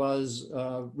was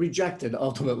rejected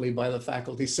ultimately by the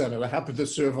Faculty Senate. I happen to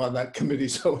serve on that committee,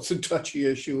 so it's a touchy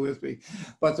issue with me.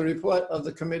 But the report of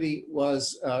the committee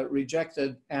was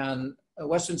rejected, and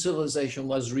Western civilization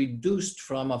was reduced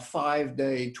from a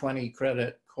 5-day,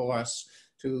 20-credit course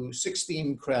to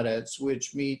 16 credits,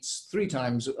 which meets 3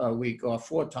 times a week or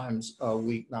 4 times a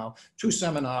week now, 2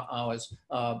 seminar hours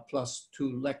plus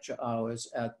 2 lecture hours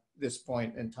at this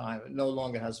point in time. It no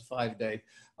longer has a 5-day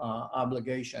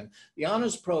obligation. The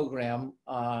honors program,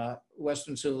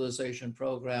 Western Civilization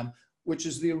program, which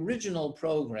is the original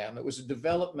program, it was a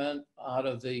development out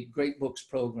of the Great Books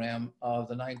program of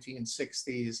the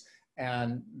 1960s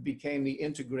and became the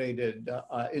integrated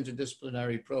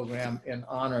interdisciplinary program in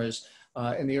honors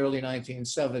in the early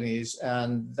 1970s.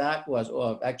 And that was,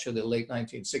 or actually the late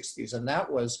 1960s, and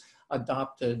that was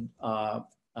adopted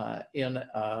in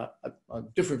a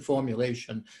different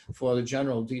formulation for the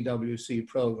general DWC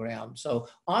program. So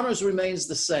honors remains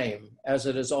the same as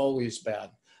it has always been.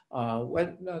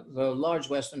 When the large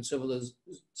Western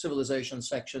civilization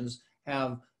sections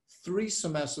have 3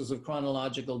 semesters of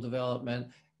chronological development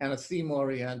and a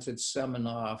theme-oriented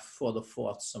seminar for the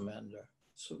 4th semester.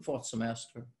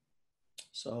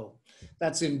 So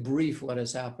that's in brief what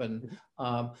has happened.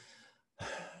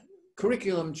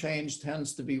 Curriculum change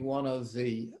tends to be one of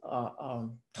the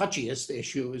touchiest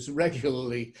issues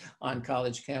regularly on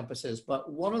college campuses.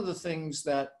 But one of the things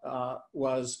that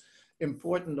was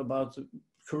important about the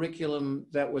curriculum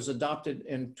that was adopted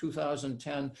in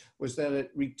 2010 was that it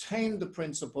retained the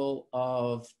principle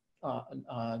of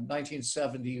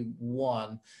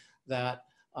 1971 that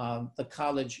the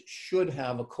college should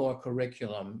have a core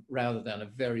curriculum rather than a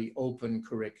very open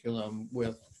curriculum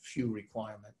with few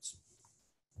requirements.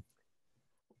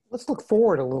 Let's look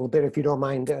forward a little bit, if you don't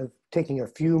mind taking a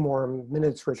few more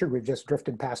minutes, Richard. We've just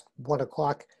drifted past 1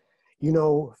 o'clock. You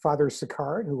know Father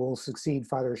Sicard, who will succeed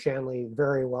Father Shanley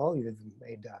very well. You've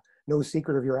made no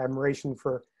secret of your admiration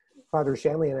for Father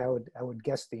Shanley, and I would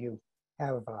guess that you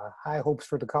have high hopes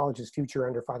for the college's future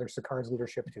under Father Sicard's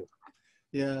leadership too.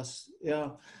 Yes,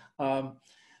 yeah.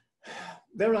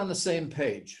 They're on the same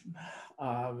page.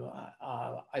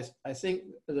 I think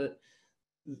that,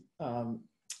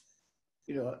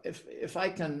 you know, if I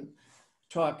can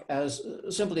talk as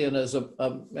simply and as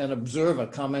an observer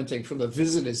commenting from the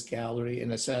visitors gallery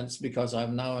in a sense, because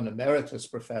I'm now an emeritus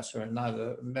professor and not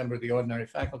a member of the ordinary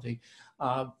faculty,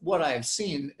 what I have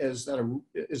seen is that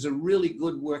is a really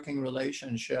good working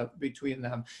relationship between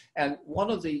them. And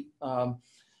one of the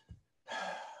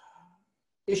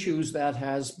issues that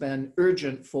has been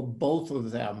urgent for both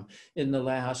of them in the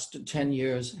last 10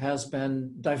 years has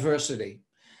been diversity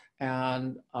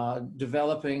and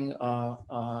developing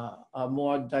a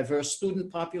more diverse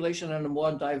student population and a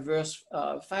more diverse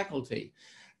faculty.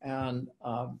 And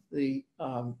the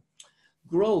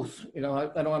growth, you know,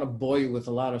 I don't want to bore you with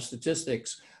a lot of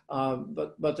statistics,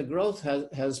 but the growth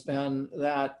has been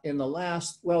that in the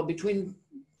last, well, between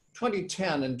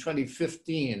 2010 and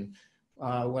 2015,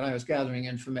 when I was gathering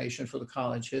information for the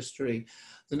college history,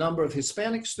 the number of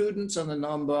Hispanic students and the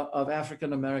number of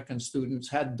African-American students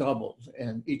had doubled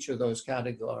in each of those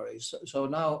categories. So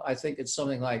now I think it's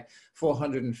something like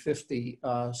 450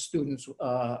 students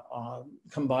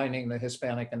combining the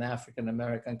Hispanic and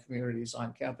African-American communities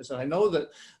on campus. And I know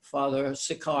that Father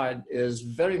Sicard is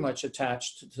very much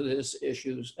attached to these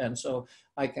issues. And so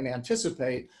I can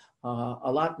anticipate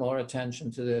a lot more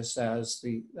attention to this as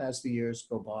the years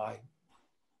go by.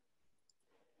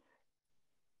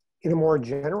 In a more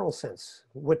general sense,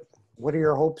 what are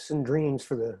your hopes and dreams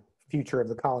for the future of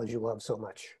the college you love so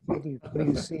much? What do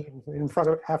you see in front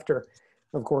of, after,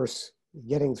 of course,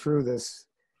 getting through this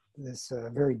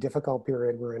very difficult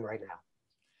period we're in right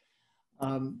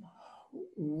now?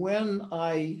 When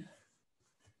I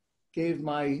gave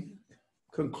my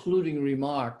concluding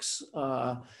remarks,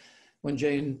 when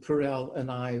Jane Perel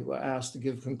and I were asked to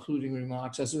give concluding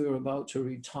remarks as we were about to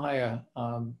retire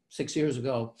 6 years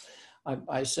ago,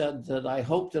 I said that I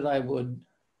hoped that I would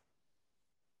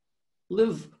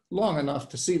live long enough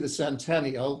to see the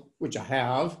centennial, which I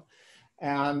have,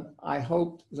 and I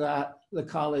hoped that the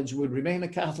college would remain a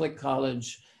Catholic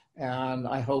college, and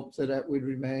I hoped that it would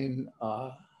remain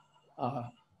a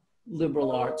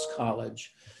liberal arts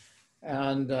college.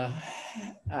 And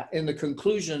in the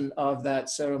conclusion of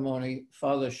that ceremony,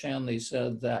 Father Shanley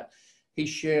said that he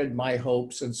shared my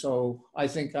hopes, and so I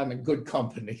think I'm in good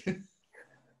company.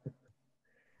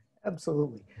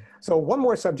 Absolutely. So one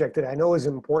more subject that I know is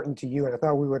important to you, and I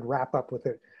thought we would wrap up with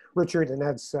it, Richard, and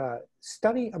that's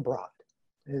study abroad.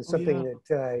 It's something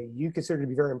that you consider to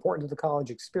be very important to the college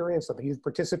experience, something you've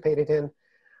participated in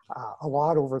a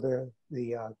lot over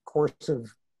the course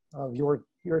of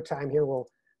your time here. We'll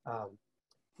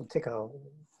take a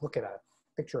look at a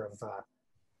picture of a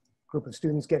group of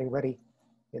students getting ready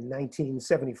in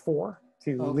 1974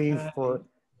 to leave for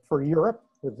Europe,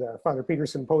 with Father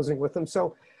Peterson posing with them.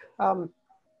 So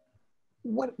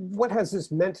what has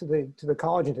this meant to the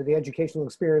college and to the educational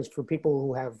experience for people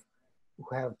who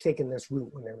have taken this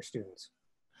route when they were students?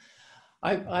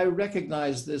 I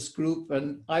recognize this group,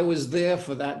 and I was there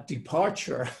for that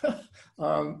departure.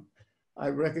 I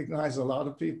recognize a lot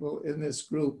of people in this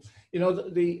group. You know,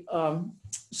 the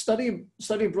study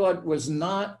abroad was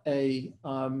not a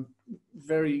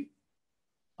very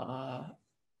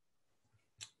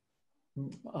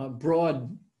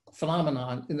broad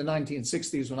phenomenon in the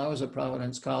 1960s when I was at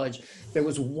Providence College. There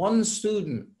was one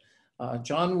student,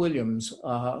 John Williams,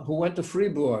 who went to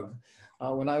Fribourg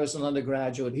when I was an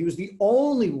undergraduate. He was the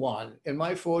only one in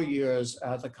my 4 years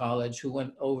at the college who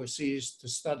went overseas to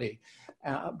study.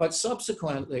 But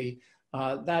subsequently,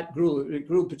 that grew. It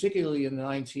grew particularly in the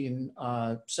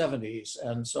 1970s.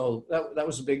 And so that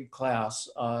was a big class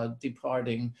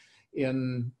departing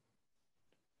in,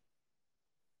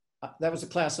 that was a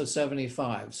class of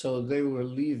 75. So they were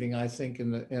leaving, I think,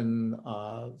 in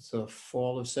the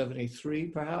fall of 73,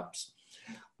 perhaps.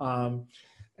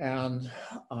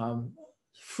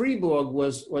 Fribourg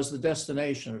was the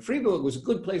destination. Fribourg was a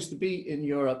good place to be in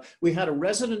Europe. We had a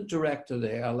resident director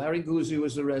there. Larry Guzzi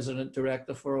was the resident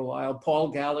director for a while. Paul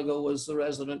Gallagher was the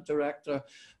resident director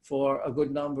for a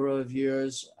good number of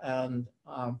years. And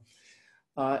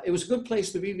it was a good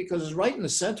place to be because it's right in the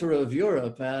center of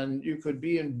Europe, and you could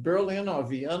be in Berlin or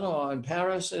Vienna or in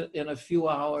Paris in a few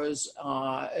hours.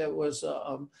 It was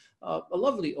a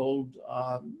lovely old,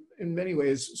 in many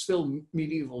ways, still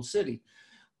medieval city.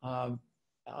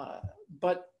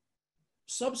 But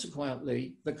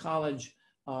subsequently, the college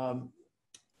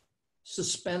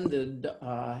suspended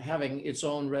having its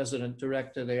own resident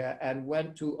director there and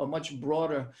went to a much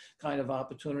broader kind of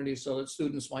opportunity so that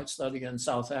students might study in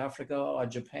South Africa or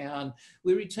Japan.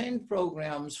 We retained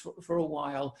programs for a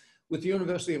while with the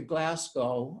University of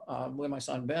Glasgow, where my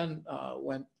son Ben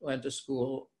went to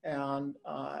school, and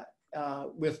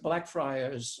with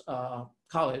Blackfriars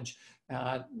College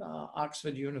at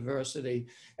Oxford University.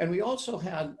 And we also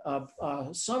had a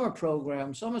summer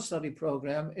study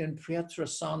program in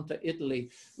Pietrasanta, Italy,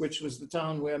 which was the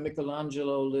town where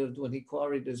Michelangelo lived when he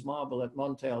quarried his marble at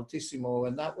Monte Altissimo.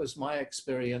 And that was my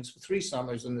experience for 3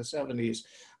 summers in the 70s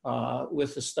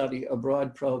with the study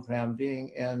abroad program, being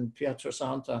in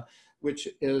Pietrasanta, which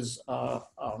is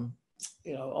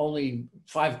only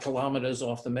 5 kilometers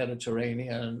off the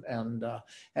Mediterranean, and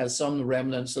has some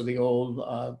remnants of the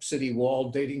old city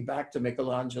wall dating back to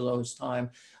Michelangelo's time.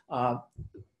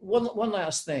 One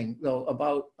last thing, though,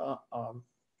 about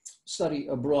study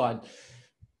abroad.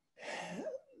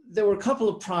 There were a couple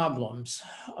of problems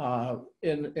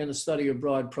in a study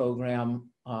abroad program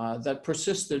that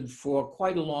persisted for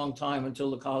quite a long time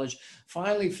until the college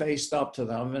finally faced up to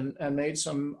them and made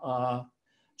some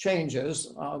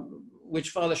changes, which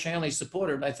Father Shanley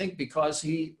supported, I think because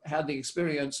he had the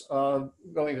experience of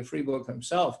going to Freiburg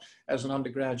himself as an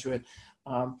undergraduate.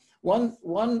 One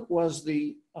was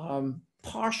the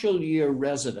partial year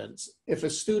residence. If a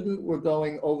student were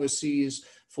going overseas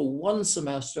for 1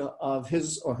 semester of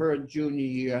his or her junior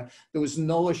year, there was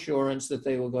no assurance that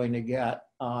they were going to get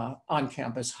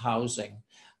on-campus housing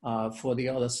for the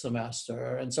other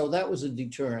semester. And so that was a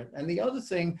deterrent. And the other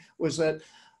thing was that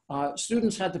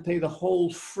students had to pay the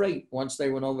whole freight once they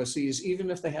went overseas,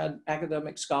 even if they had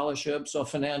academic scholarships or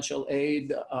financial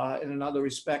aid in another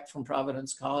respect from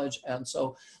Providence College. And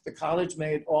so the college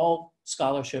made all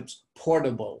scholarships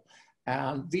portable.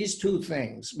 And these two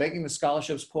things, making the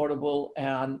scholarships portable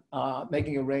and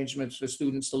making arrangements for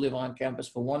students to live on campus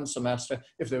for 1 semester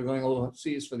if they were going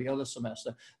overseas for the other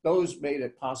semester, those made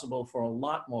it possible for a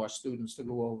lot more students to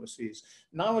go overseas.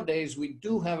 Nowadays, we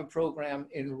do have a program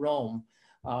in Rome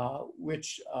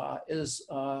which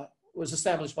was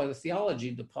established by the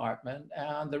theology department,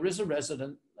 and there is a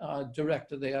resident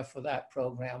director there for that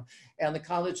program. And the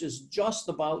college is just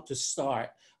about to start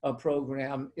a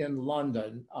program in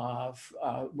London,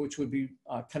 which would be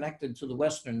connected to the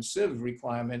Western Civ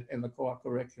requirement in the core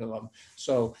curriculum.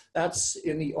 So that's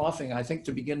in the offing, I think,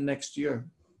 to begin next year.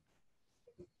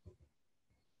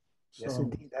 Yes,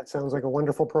 indeed. That sounds like a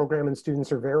wonderful program, and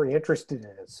students are very interested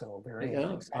in it. So very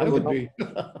excited. I would be.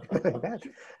 I bet.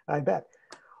 I bet.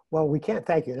 Well, we can't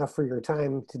thank you enough for your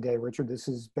time today, Richard. This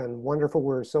has been wonderful.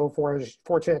 We're so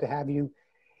fortunate to have you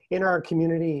in our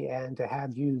community and to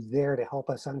have you there to help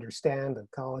us understand the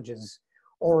college's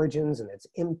origins and its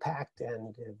impact,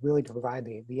 and really to provide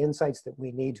the insights that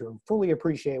we need to fully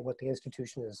appreciate what the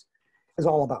institution is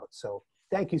all about. So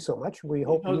thank you so much. We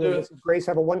hope you and Mrs. Grace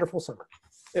have a wonderful summer.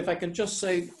 If I could just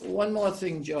say one more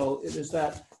thing, Joe, it is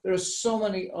that there are so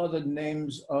many other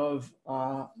names of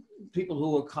people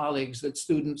who were colleagues that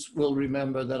students will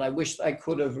remember that I wish I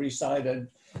could have recited.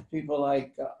 People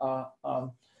like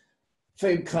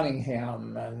Fabe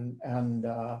Cunningham and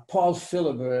Paul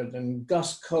Philibert and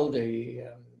Gus Cody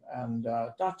and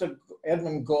Dr.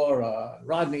 Edmund Gora,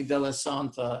 Rodney Della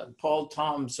Santa, and Paul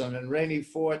Thompson and Rainey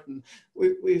Fort. And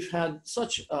we've had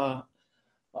such a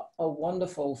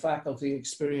wonderful faculty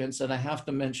experience, and I have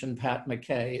to mention Pat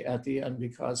McKay at the end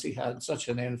because he had such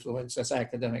an influence as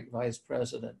academic vice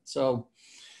president. So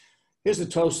here's a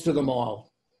toast to them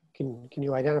all. Can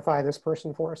you identify this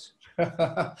person for us?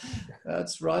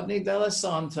 That's Rodney Della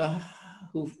Santa,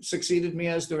 who succeeded me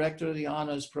as director of the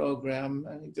honors program,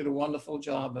 and he did a wonderful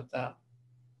job at that.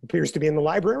 Appears to be in the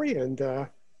library, and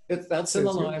that's in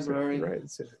the library. Right.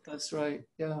 That's right.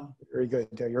 Yeah. Very good.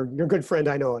 You're a good friend,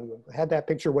 I know, and I had that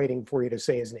picture waiting for you to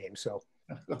say his name. So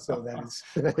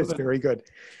that is very good.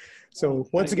 So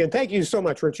once again, thank you so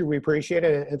much, Richard. We appreciate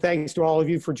it, and thanks to all of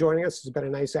you for joining us. It's been a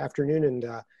nice afternoon, and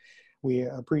we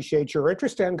appreciate your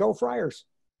interest. And go Friars.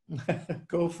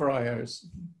 Go Friars.